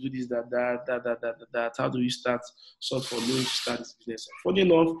able to do this, that? How do we start sort for loans to start this business? Funny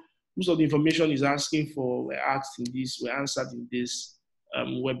enough, most of the information he's asking for were asked in this, were answered in this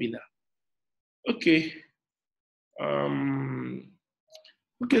webinar. Okay.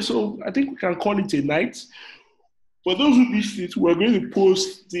 Okay, so I think we can call it a night. For those who missed it, we're going to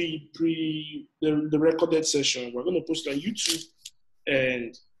post the recorded session. We're going to post it on YouTube,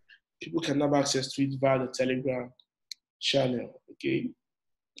 and people can have access to it via the Telegram channel. Okay.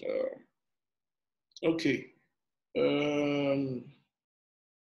 Okay.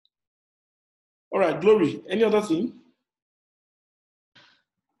 All right, Glory. Any other thing?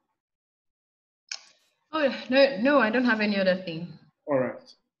 Oh no, I don't have any other thing. All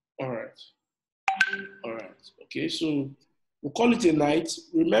right. Okay, so we'll call it a night.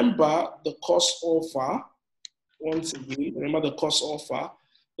 Remember the course offer. Once again, remember the course offer,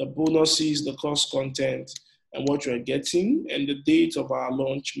 the bonuses, the course content, and what you're getting, and the date of our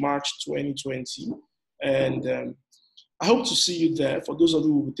launch, March 2020. And I hope to see you there. For those of you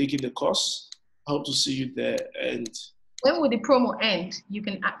who will be taking the course, I hope to see you there. And when will the promo end? You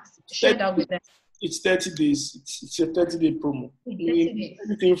can share that with them. It's 30 days. It's a 30-day promo.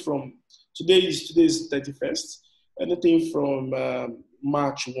 Anything from today's 31st. Anything from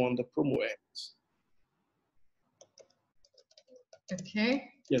March 1, the promo ends. Okay.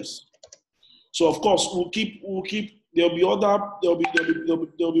 Yes. So of course we'll keep. There'll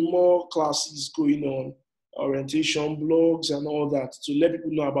be more classes going on, orientation blogs and all that to let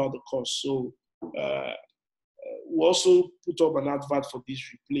people know about the course. So we'll also put up an advert for this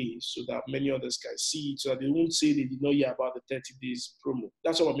replay so that many others can see it, so that they won't say they did not hear about the 30 days promo.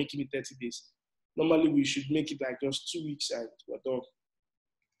 That's why we're making it 30 days. Normally we should make it like just 2 weeks and we're done.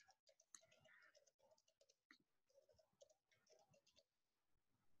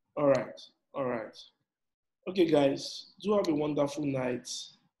 All right. Okay, guys, do have a wonderful night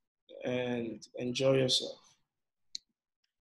and enjoy yourself.